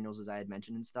Jaden Daniels, as I had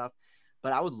mentioned and stuff.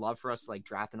 But I would love for us to like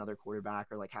draft another quarterback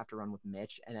or like have to run with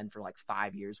Mitch, and then for like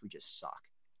 5 years we just suck,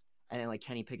 and then like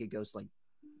Kenny Pickett goes to like,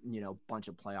 you know, bunch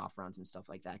of playoff runs and stuff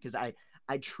like that. Because I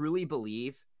truly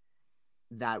believe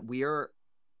that we are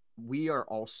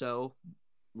also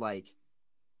like,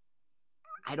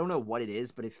 I don't know what it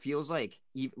is, but it feels like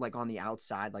on the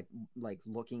outside, like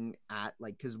looking at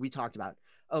like, because we talked about,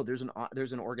 oh, there's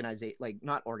an organization, like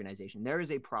not organization. There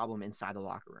is a problem inside the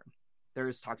locker room. There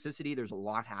is toxicity. There's a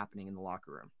lot happening in the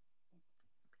locker room.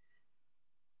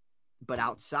 But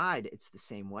outside, it's the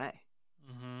same way.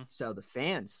 Mm-hmm. So the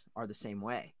fans are the same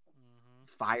way.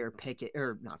 Mm-hmm.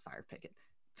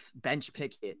 Bench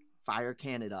Pickett, fire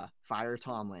Canada, fire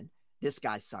Tomlin. This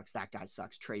guy sucks. That guy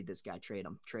sucks. Trade this guy. Trade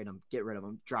him. Get rid of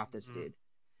him. Drop this dude.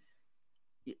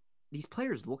 These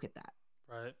players look at that.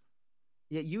 Right.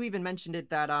 Yeah, you even mentioned it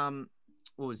that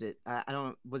what was it?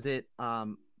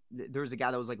 There was a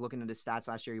guy that was like looking at his stats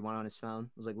last year. He went on his phone.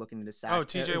 Was like looking at his stats. Oh,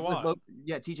 TJ Watt.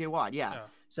 Yeah, TJ Watt. Yeah.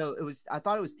 So I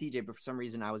thought it was TJ, but for some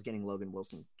reason I was getting Logan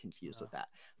Wilson confused with that.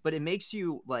 But it makes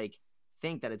you like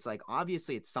think that it's like,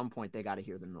 obviously at some point they got to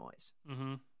hear the noise.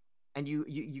 Mm-hmm. And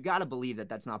you got to believe that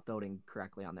that's not building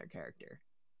correctly on their character.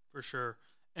 For sure.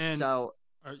 And so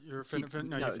you're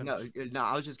no,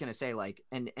 I was just going to say like,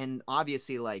 and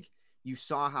obviously like you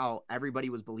saw how everybody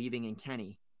was believing in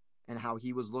Kenny and how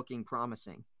he was looking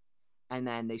promising. And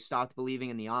then they stopped believing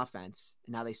in the offense,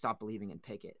 and now they stopped believing in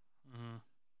Pickett. Mm-hmm.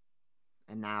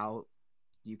 And now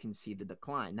you can see the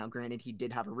decline. Now, granted, he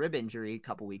did have a rib injury a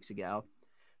couple weeks ago,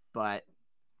 but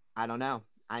I don't know.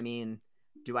 I mean,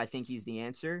 do I think he's the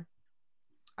answer?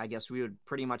 I guess we would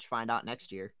pretty much find out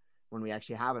next year when we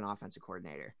actually have an offensive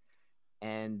coordinator.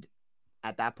 And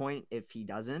at that point, if he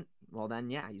doesn't, well then,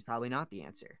 yeah, he's probably not the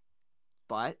answer.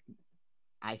 But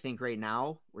I think right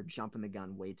now we're jumping the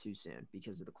gun way too soon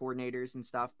because of the coordinators and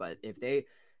stuff. But if they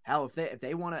want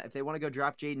to go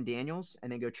draft Jaden Daniels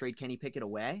and then go trade Kenny Pickett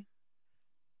away,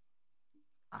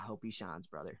 I hope he shines,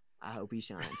 brother. I hope he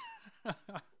shines.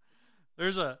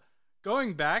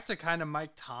 Going back to kind of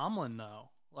Mike Tomlin though.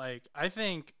 Like, I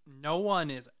think no one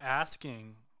is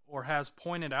asking or has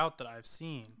pointed out that I've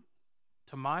seen,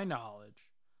 to my knowledge,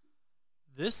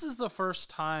 this is the first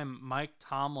time Mike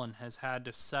Tomlin has had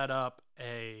to set up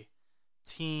a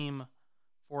team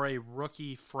for a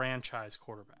rookie franchise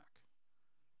quarterback.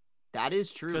 That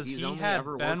is true. Because he had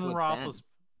Ben Roethlisberger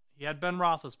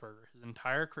his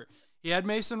entire career. He had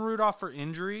Mason Rudolph for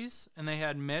injuries, and they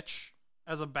had Mitch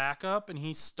as a backup, and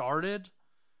he started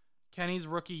Kenny's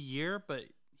rookie year, but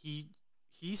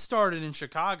he started in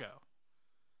Chicago.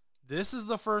 This is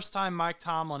the first time Mike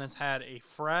Tomlin has had a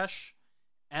fresh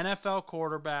NFL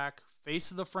quarterback,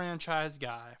 face of the franchise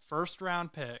guy,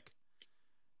 first-round pick,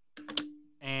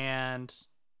 and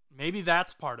maybe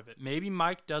that's part of it. Maybe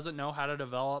Mike doesn't know how to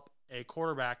develop a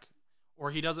quarterback,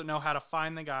 or he doesn't know how to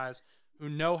find the guys who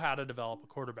know how to develop a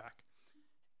quarterback.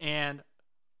 And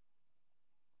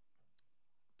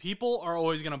people are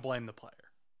always going to blame the player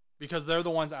because they're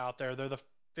the ones out there. They're the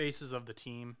faces of the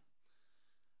team.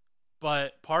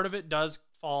 But part of it does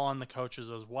fall on the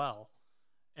coaches as well.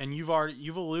 And you've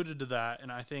alluded to that,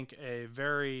 and I think a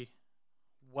very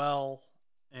well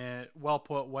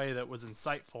put way that was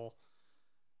insightful,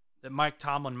 that Mike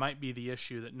Tomlin might be the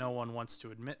issue that no one wants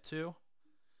to admit to.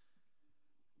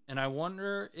 And I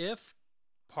wonder if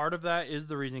part of that is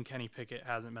the reason Kenny Pickett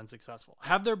hasn't been successful.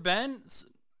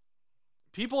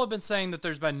 People have been saying that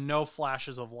there's been no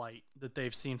flashes of light that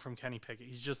they've seen from Kenny Pickett.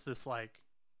 He's just this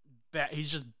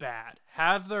he's just bad.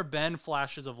 Have there been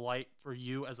flashes of light for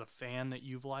you as a fan that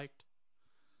you've liked?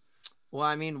 Well,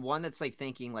 I mean, one that's like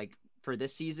thinking like for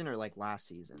this season or like last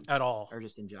season at all, or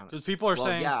just in general. Because people are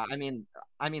saying, yeah, I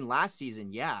mean, last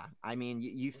season, yeah. I mean,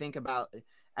 you think about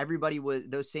everybody was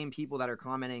those same people that are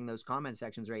commenting those comment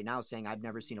sections right now saying I've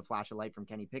never seen a flash of light from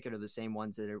Kenny Pickett are the same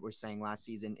ones that were saying last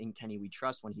season in Kenny we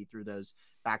trust when he threw those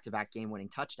back-to-back game-winning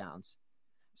touchdowns.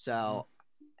 So.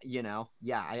 You know,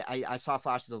 yeah, I saw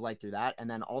flashes of light through that. And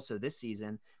then also this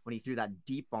season, when he threw that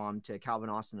deep bomb to Calvin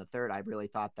Austin III, I really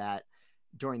thought that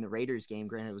during the Raiders game,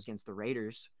 granted it was against the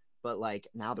Raiders, but like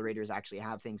now the Raiders actually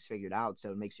have things figured out.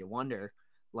 So it makes you wonder,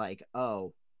 like,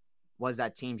 oh, was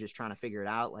that team just trying to figure it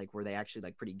out? Like, were they actually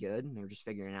like pretty good and they were just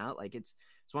figuring it out? Like, it's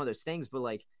one of those things, but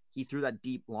like he threw that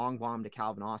deep long bomb to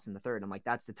Calvin Austin III. I'm like,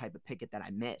 that's the type of Pickett that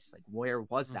I miss. Like, where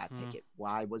was that Pickett?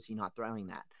 Why was he not throwing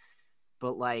that?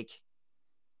 But like,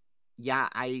 yeah,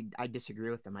 I disagree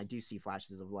with them. I do see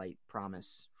flashes of light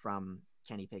promise from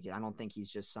Kenny Pickett. I don't think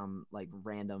he's just some like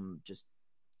random just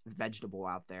vegetable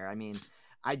out there. I mean,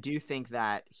 I do think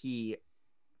that he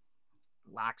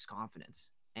lacks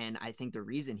confidence. And I think the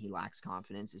reason he lacks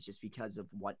confidence is just because of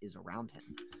what is around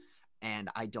him. And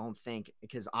I don't think,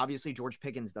 because obviously George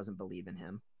Pickens doesn't believe in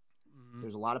him. Mm-hmm.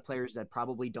 There's a lot of players that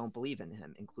probably don't believe in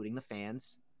him, including the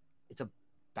fans. It's a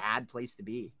bad place to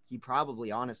be. He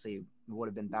probably, honestly, would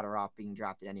have been better off being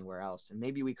drafted anywhere else. And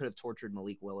maybe we could have tortured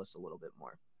Malik Willis a little bit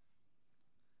more.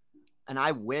 And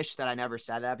I wish that I never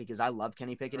said that because I love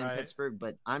Kenny Pickett in Pittsburgh,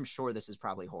 but I'm sure this is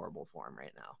probably horrible for him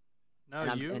right now. No,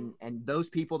 and those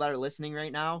people that are listening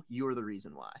right now, you are the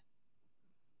reason why.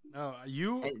 No,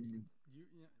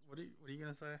 what are you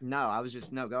gonna say?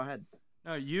 No, go ahead.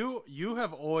 No, you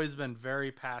have always been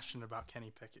very passionate about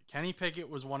Kenny Pickett. Kenny Pickett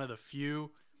was one of the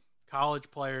few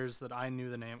college players that I knew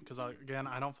the name because, again,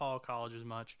 I don't follow college as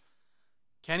much.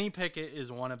 Kenny Pickett is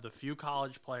one of the few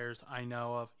college players I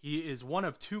know of. He is one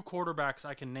of two quarterbacks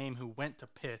I can name who went to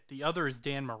Pitt. The other is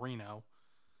Dan Marino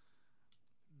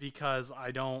because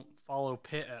I don't follow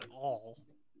Pitt at all.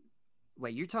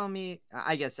 Wait, you're telling me?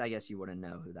 I guess you wouldn't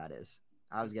know who that is.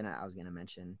 I was gonna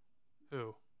mention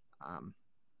who.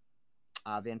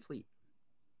 Van Fleet.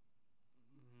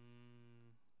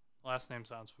 Last name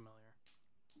sounds familiar.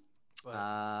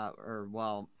 But,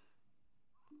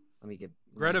 let me get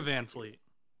Greta Van Fleet.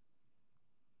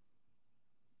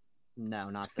 No,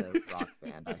 not the rock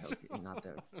band. I hope not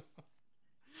the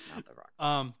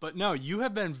rock. But no, you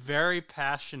have been very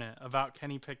passionate about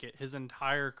Kenny Pickett his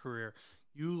entire career.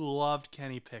 You loved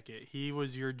Kenny Pickett. He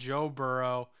was your Joe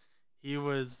Burrow. He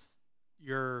was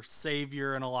your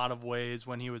savior in a lot of ways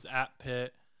when he was at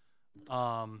Pitt.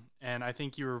 And I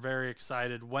think you were very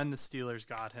excited when the Steelers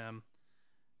got him.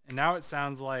 And now it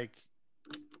sounds like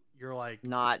you're like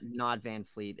not Van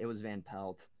Fleet. It was Van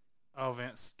Pelt. Oh,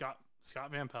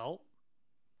 Scott Van Pelt.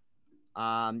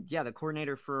 Yeah, the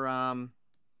coordinator for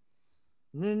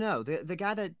no, the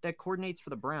guy that coordinates for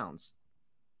the Browns.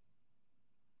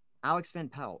 Alex Van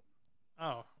Pelt.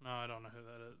 Oh no, I don't know who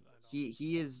that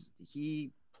is.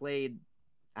 He played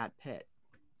at Pitt.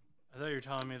 I thought you were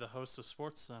telling me the host of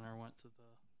Sports Center went to the.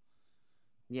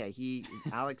 Yeah,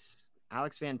 Alex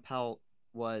Van Pelt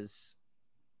was.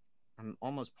 I'm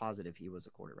almost positive he was a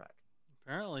quarterback.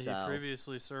 Apparently, he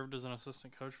previously served as an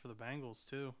assistant coach for the Bengals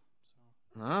too.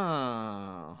 So.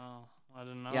 Oh, I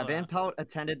didn't know. Yeah, that. Van Pelt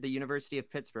attended the University of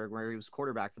Pittsburgh, where he was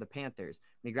quarterback for the Panthers.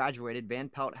 When he graduated, Van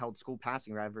Pelt held school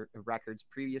passing records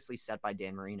previously set by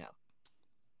Dan Marino.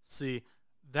 See,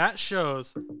 that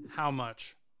shows how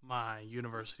much my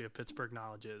University of Pittsburgh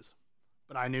knowledge is.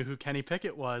 But I knew who Kenny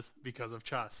Pickett was because of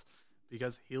Chuss,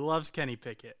 because he loves Kenny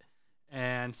Pickett.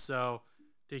 And so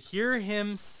to hear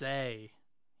him say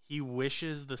he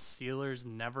wishes the Steelers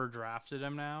never drafted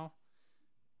him now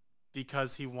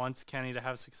because he wants Kenny to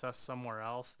have success somewhere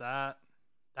else, that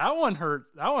one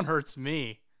hurts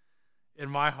me in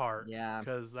my heart. Yeah,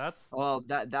 because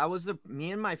that was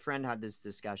me and my friend had this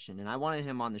discussion, and I wanted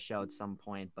him on the show at some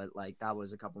point, but like that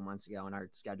was a couple months ago, and our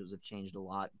schedules have changed a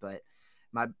lot. But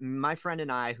my friend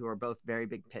and I, who are both very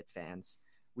big Pitt fans,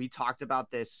 we talked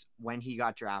about this when he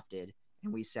got drafted,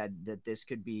 and we said that this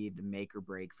could be the make or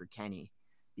break for Kenny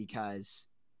because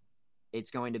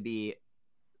it's going to be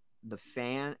the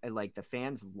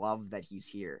fans love that he's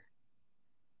here,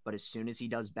 but as soon as he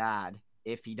does bad,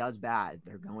 if he does bad,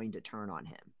 they're going to turn on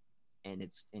him, and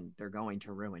they're going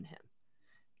to ruin him.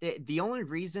 The only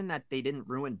reason that they didn't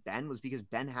ruin Ben was because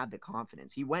Ben had the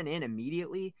confidence. He went in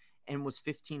immediately and was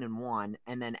 15-1,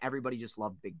 and then everybody just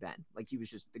loved Big Ben. Like he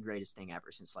was just the greatest thing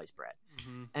ever since sliced bread.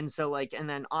 Mm-hmm. And so and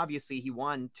then obviously he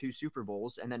won 2 Super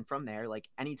Bowls, and then from there, like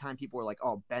anytime people were like,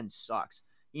 "Oh, Ben sucks,"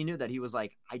 you knew that he was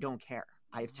like, "I don't care.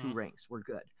 I have 2 rings. We're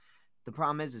good." The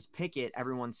problem is Pickett,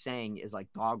 everyone's saying is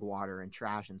like dog water and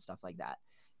trash and stuff like that.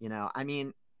 You know, I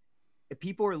mean,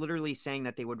 people are literally saying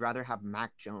that they would rather have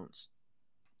Mac Jones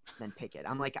than Pickett.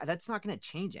 I'm like, that's not going to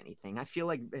change anything. I feel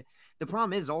like the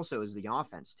problem is the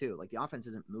offense too. Like the offense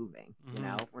isn't moving, you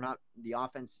know, the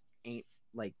offense ain't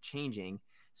like changing.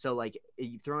 So like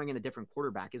you throwing in a different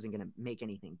quarterback isn't going to make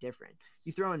anything different.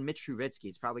 You throw in Mitch Trubisky,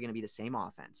 it's probably going to be the same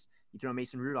offense. You throw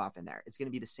Mason Rudolph in there, it's going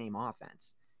to be the same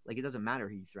offense. Like it doesn't matter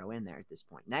who you throw in there at this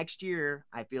point. Next year,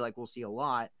 I feel like we'll see a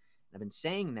lot. I've been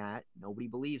saying that. Nobody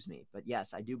believes me. But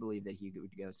yes, I do believe that he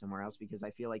would go somewhere else because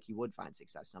I feel like he would find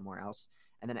success somewhere else.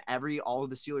 And then all of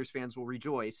the Steelers fans will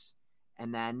rejoice.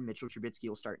 And then Mitchell Trubisky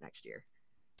will start next year.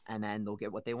 And then they'll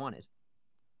get what they wanted.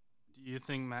 Do you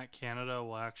think Matt Canada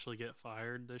will actually get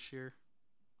fired this year?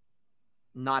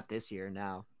 Not this year,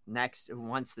 no.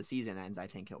 once the season ends, I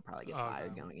think he'll probably get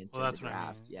fired going into that's the what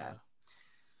draft. I mean.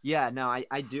 Yeah, no,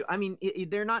 I do. I mean,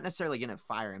 they're not necessarily going to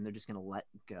fire him. They're just going to let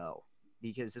go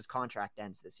because his contract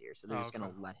ends this year. So they're just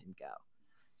going to let him go.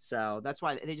 So that's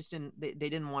why they just didn't. They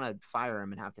didn't want to fire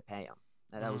him and have to pay him.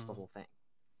 That was the whole thing.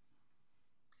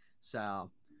 So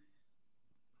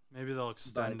maybe they'll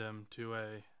extend him to a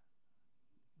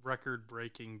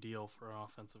record-breaking deal for an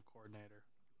offensive coordinator.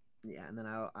 Yeah, and then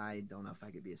I don't know if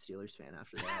I could be a Steelers fan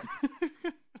after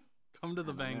that. Come to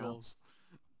the Bengals.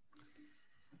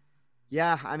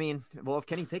 Yeah, I mean, well, if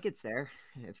Kenny Pickett's there,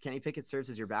 if Kenny Pickett serves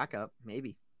as your backup,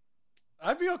 maybe.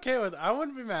 I'd be okay with it. I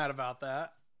wouldn't be mad about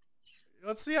that.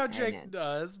 Let's see how Jake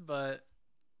does, but...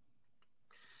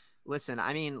 Listen,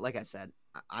 I mean, like I said,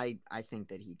 I think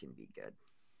that he can be good.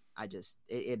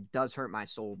 It does hurt my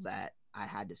soul that I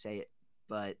had to say it,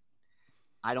 but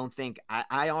I don't think,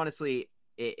 I honestly,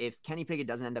 if Kenny Pickett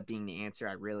doesn't end up being the answer,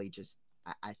 I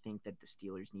think that the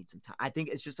Steelers need some time. I think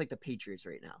it's just like the Patriots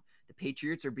right now. The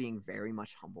Patriots are being very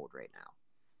much humbled right now.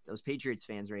 Those Patriots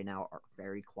fans right now are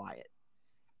very quiet.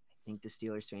 I think the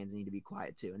Steelers fans need to be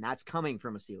quiet too, and that's coming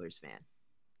from a Steelers fan.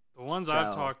 The ones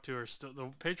I've talked to are still,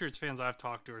 the Patriots fans I've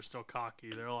talked to are still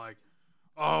cocky. They're like,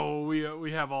 "Oh,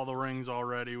 we have all the rings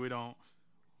already.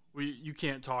 You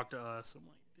can't talk to us." I'm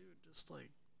like, dude, just like,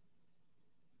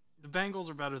 the Bengals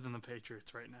are better than the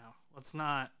Patriots right now. Let's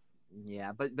not.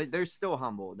 Yeah, but they're still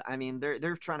humbled. I mean,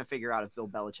 they're trying to figure out if Bill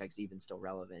Belichick's even still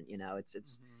relevant. You know,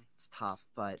 it's tough,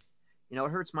 but you know, it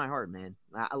hurts my heart, man.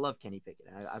 I love Kenny Pickett.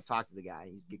 I've talked to the guy;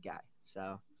 he's a good guy.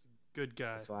 So good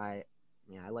guy. That's why,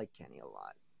 I like Kenny a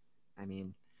lot. I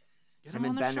mean, him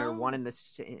and Ben are one in the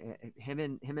same.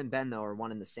 Him and Ben though are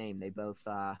one in the same. They both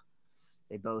are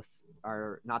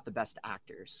not the best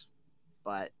actors,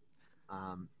 but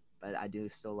I do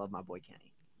still love my boy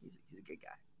Kenny. He's a good guy.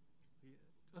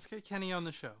 Let's get Kenny on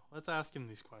the show. Let's ask him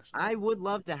these questions. I would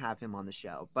love to have him on the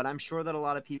show, but I'm sure that a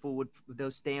lot of people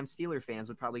those damn Steeler fans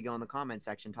would probably go in the comment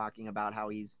section talking about how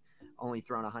he's only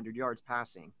thrown 100 yards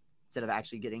passing instead of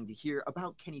actually getting to hear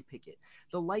about Kenny Pickett,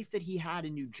 the life that he had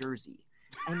in New Jersey,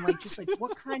 and just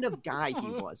what kind of guy he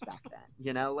was back then.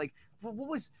 You know, like what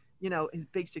was, his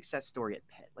big success story at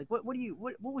Pitt? Like what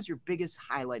was your biggest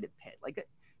highlight at Pitt? Like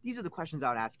these are the questions I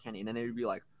would ask Kenny, and then they would be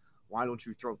like, why don't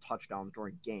you throw touchdowns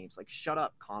during games? Like, shut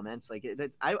up, comments. Like,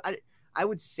 I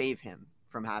would save him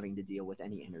from having to deal with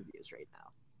any interviews right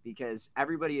now because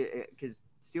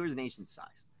Steelers Nation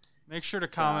sucks. Make sure to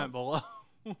comment below.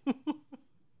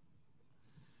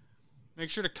 Make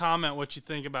sure to comment what you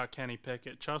think about Kenny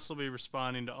Pickett. Chuss will be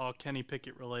responding to all Kenny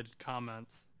Pickett related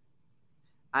comments.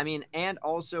 I mean, and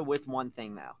also with one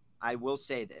thing though, I will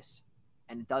say this,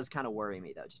 and it does kind of worry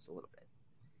me though, just a little bit.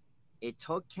 It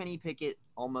took Kenny Pickett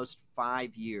almost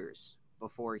 5 years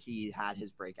before he had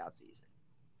his breakout season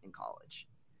in college.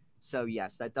 So,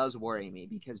 yes, that does worry me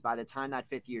because by the time that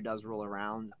 5th year does roll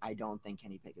around, I don't think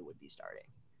Kenny Pickett would be starting.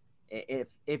 If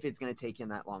it's going to take him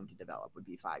that long to develop, would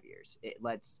be 5 years.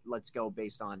 Let's go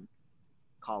based on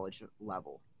college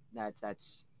level.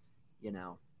 That's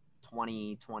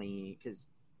 2020 because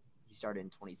he started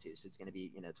in 22, so it's going to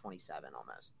be 27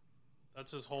 almost.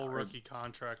 That's his whole rookie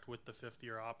contract with the 5th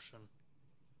year option.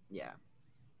 Yeah.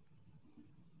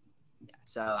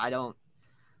 So I don't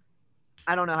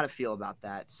know how to feel about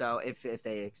that. So if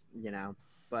they,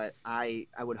 but I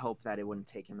would hope that it wouldn't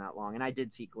take him that long. And I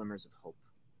did see glimmers of hope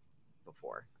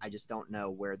before. I just don't know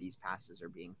where these passes are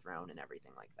being thrown and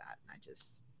everything like that. And I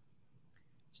just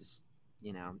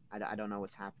I don't know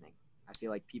what's happening. I feel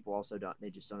like people also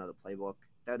just don't know the playbook.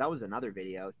 That was another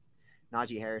video.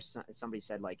 Najee Harris, somebody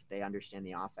said if they understand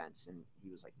the offense, and he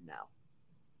was like, no.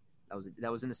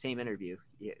 That was in the same interview.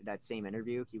 That same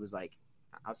interview, he was like,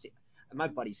 I'll see. My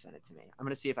buddy sent it to me. I'm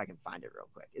gonna see if I can find it real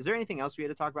quick. Is there anything else we had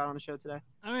to talk about on the show today?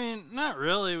 I mean, not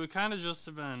really. We kind of just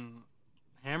have been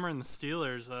hammering the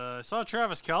Steelers. I saw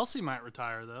Travis Kelce might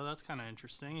retire though. That's kind of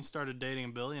interesting. He started dating a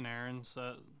billionaire, and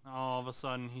so all of a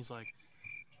sudden he's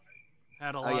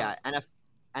had a lot. Oh yeah,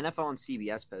 NFL and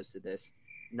CBS posted this.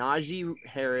 Najee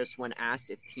Harris, when asked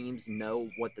if teams know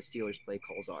what the Steelers play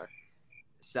calls are.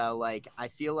 So, I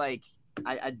feel like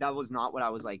I that was not what I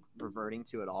was, reverting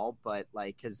to at all, but,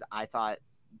 because I thought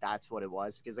that's what it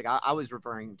was. Because, I was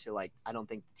referring to, I don't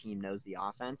think the team knows the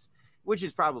offense, which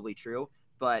is probably true,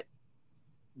 but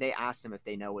they asked him if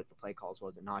they know what the play calls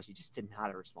was, and Najee just didn't know how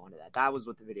to respond to that. That was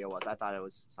what the video was. I thought it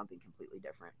was something completely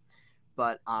different.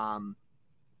 But, do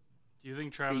you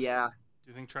think Travis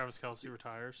Kelce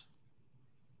retires?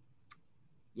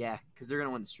 Yeah, because they're going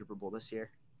to win the Super Bowl this year.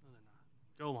 No,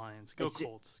 they're not. Go Lions. Go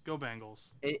Colts. Go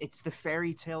Bengals. It's the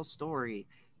fairy tale story.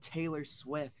 Taylor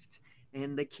Swift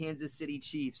and the Kansas City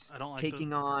Chiefs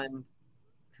taking on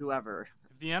whoever.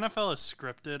 If the NFL is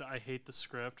scripted, I hate the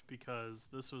script because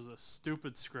this was a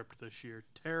stupid script this year.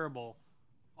 Terrible,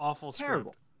 awful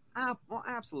Terrible. script. Well,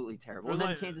 absolutely terrible. And then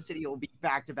like, Kansas City will be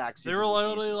back-to-back Super They were Bowl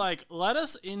literally champions. like, let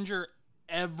us injure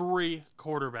every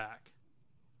quarterback.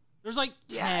 There's like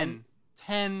 10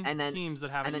 teams that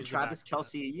haven't. And then used Travis the back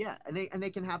Kelce, and they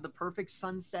can have the perfect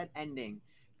sunset ending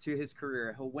to his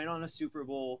career. He'll win on a Super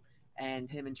Bowl, and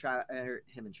him and Travis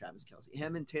Kelce,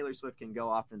 him and Taylor Swift can go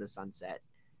off into the sunset,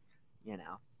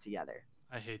 together.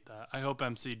 I hate that. I hope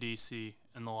MCDC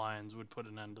and the Lions would put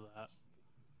an end to that.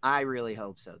 I really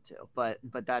hope so too. But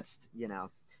that's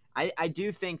I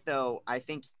do think though. I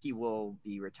think he will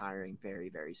be retiring very,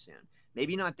 very soon.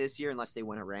 Maybe not this year unless they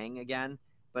win a ring again.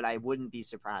 But I wouldn't be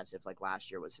surprised if like last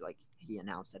year was like he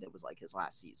announced that it was like his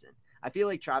last season. I feel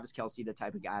like Travis Kelce, the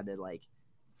type of guy to like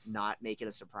not make it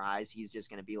a surprise. He's just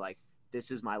gonna be like, "This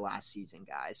is my last season,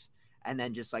 guys," and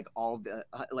then just like all the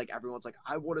like everyone's like,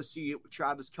 "I want to see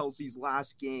Travis Kelce's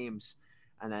last games,"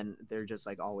 and then they're just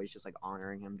like always just like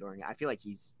honoring him during it. I feel like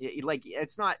he's like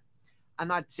it's not. I'm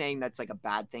not saying that's like a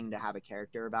bad thing to have a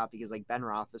character about because like Ben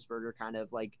Roethlisberger kind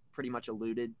of like pretty much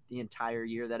alluded the entire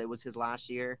year that it was his last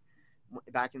year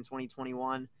back in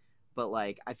 2021, but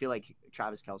like I feel like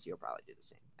Travis Kelce will probably do the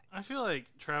same thing. I feel like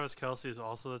Travis Kelce is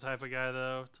also the type of guy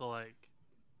though to like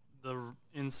the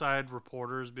inside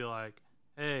reporters be like,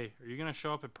 "Hey, are you gonna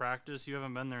show up at practice? You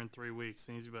haven't been there in 3 weeks."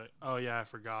 And he's gonna be like, "Oh yeah, I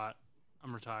forgot.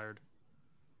 I'm retired."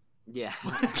 Yeah,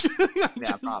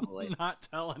 yeah, probably not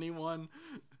tell anyone.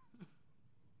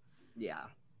 Yeah,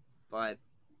 but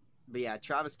yeah,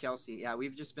 Travis Kelce. Yeah,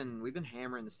 we've been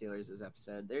hammering the Steelers this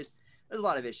episode. There's a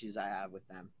lot of issues I have with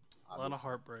them. Obviously. A lot of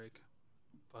heartbreak,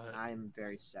 but I'm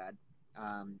very sad.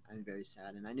 I'm very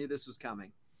sad, and I knew this was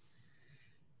coming.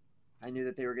 I knew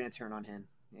that they were going to turn on him,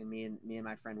 and me and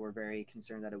my friend were very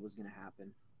concerned that it was going to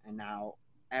happen. And now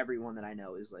everyone that I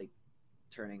know is like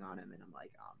turning on him, and I'm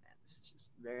like, oh man, this is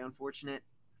just very unfortunate.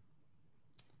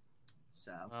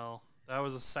 So well, that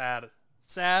was a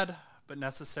sad but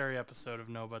necessary episode of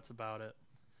No Buts About It.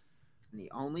 And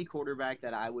the only quarterback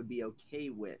that I would be okay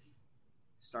with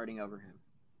starting over him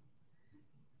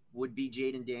would be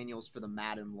Jaden Daniels for the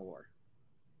Madden lore.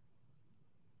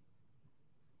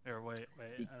 Here, wait,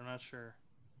 I'm not sure.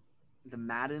 The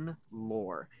Madden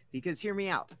lore. Because hear me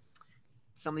out.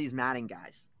 Some of these Madden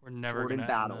guys. We're never Jordan gonna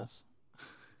Battle, end this.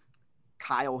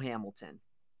 Kyle Hamilton.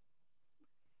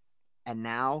 And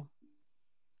now,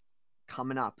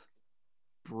 coming up,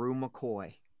 Brew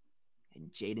McCoy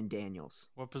and Jaden Daniels.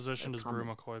 What position does Brew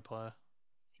McCoy play?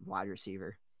 Wide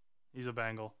receiver. He's a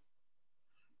Bengal.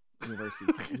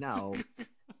 University.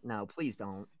 No, please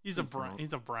don't. He's a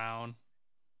Brown.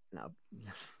 No,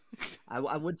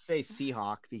 I would say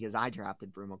Seahawk because I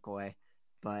drafted Brew McCoy,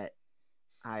 but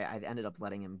I ended up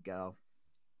letting him go.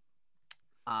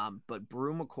 But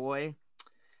Brew McCoy,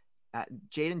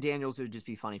 Jaden Daniels would just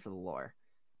be funny for the lore.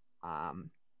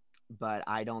 But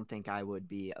I don't think I would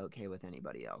be okay with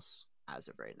anybody else as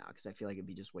of right now because I feel like it'd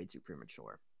be just way too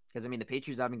premature. Because I mean, the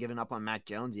Patriots haven't given up on Mac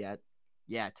Jones yet.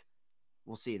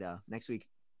 We'll see though. Next week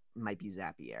might be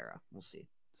Zappy era. We'll see.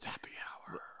 Zappy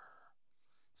hour.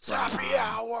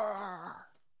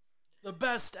 The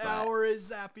best hour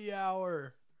is Zappy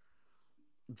hour.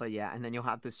 But yeah, and then you'll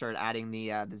have to start adding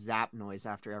the zap noise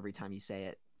after every time you say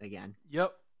it again.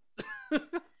 Yep.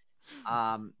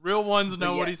 Real ones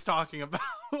know what he's talking about.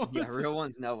 Yeah, real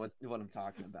ones know what I'm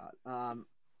talking about.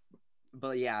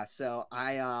 But yeah, so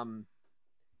I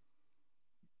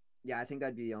think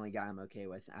that'd be the only guy I'm okay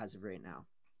with as of right now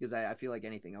because I feel like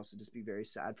anything else would just be very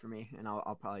sad for me, and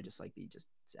I'll probably just like be just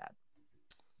sad.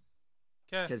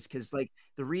 Okay. Because like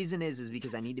the reason is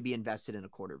because I need to be invested in a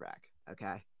quarterback.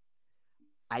 Okay.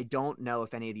 I don't know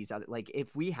if any of these other like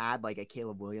if we had like a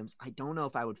Caleb Williams, I don't know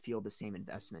if I would feel the same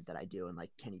investment that I do in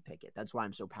like Kenny Pickett. That's why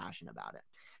I'm so passionate about it.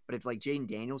 But if like Jaden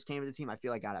Daniels came to the team, I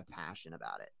feel like I'd have passion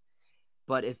about it.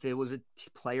 But if it was a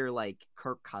player like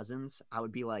Kirk Cousins, I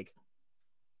would be like,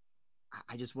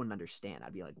 I just wouldn't understand.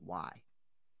 I'd be like, why?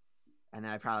 And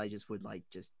then I probably just would like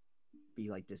just be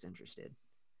like disinterested.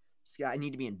 Just, I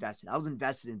need to be invested. I was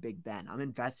invested in Big Ben. I'm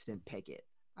invested in Pickett.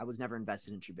 I was never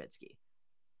invested in Trubisky.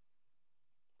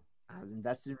 I was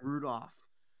invested in Rudolph.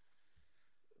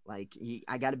 Like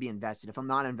I got to be invested. If I'm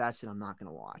not invested, I'm not going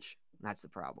to watch. That's the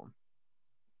problem.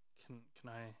 Can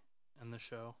I end the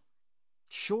show?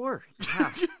 Sure.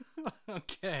 Yeah.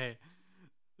 Okay.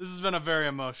 This has been a very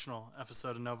emotional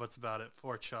episode of No Buts About It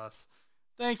for Chus.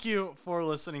 Thank you for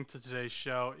listening to today's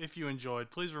show. If you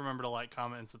enjoyed, please remember to like,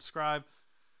 comment, and subscribe.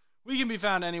 We can be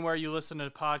found anywhere you listen to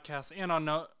podcasts and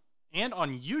and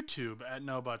on YouTube at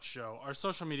No Butts Show. Our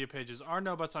social media pages are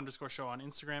NoButts_show on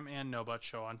Instagram and No Butts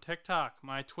Show on TikTok.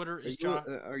 My Twitter is John.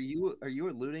 Are you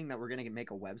alluding that we're gonna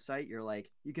make a website? You're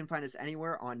like, you can find us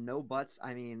anywhere on No Butts.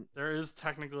 I mean, there is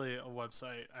technically a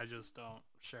website. I just don't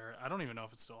share it. I don't even know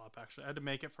if it's still up, actually. I had to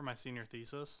make it for my senior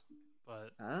thesis.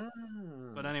 But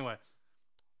anyway,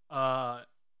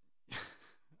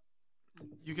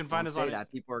 you can find us on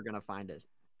that. People are gonna find us.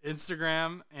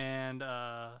 Instagram and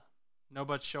No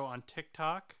Butts Show on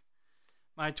TikTok.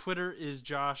 My Twitter is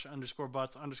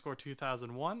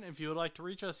Josh_Butts_2001. If you would like to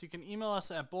reach us, you can email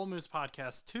us at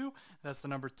bullmoospodcast2. That's the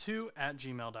number 2 at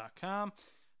gmail.com.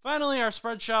 Finally, our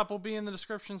spread shop will be in the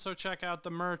description, so check out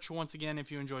the merch. Once again,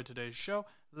 if you enjoyed today's show,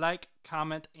 like,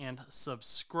 comment, and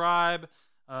subscribe.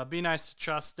 Be nice to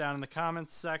Chus down in the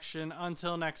comments section.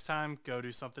 Until next time, go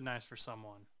do something nice for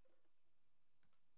someone.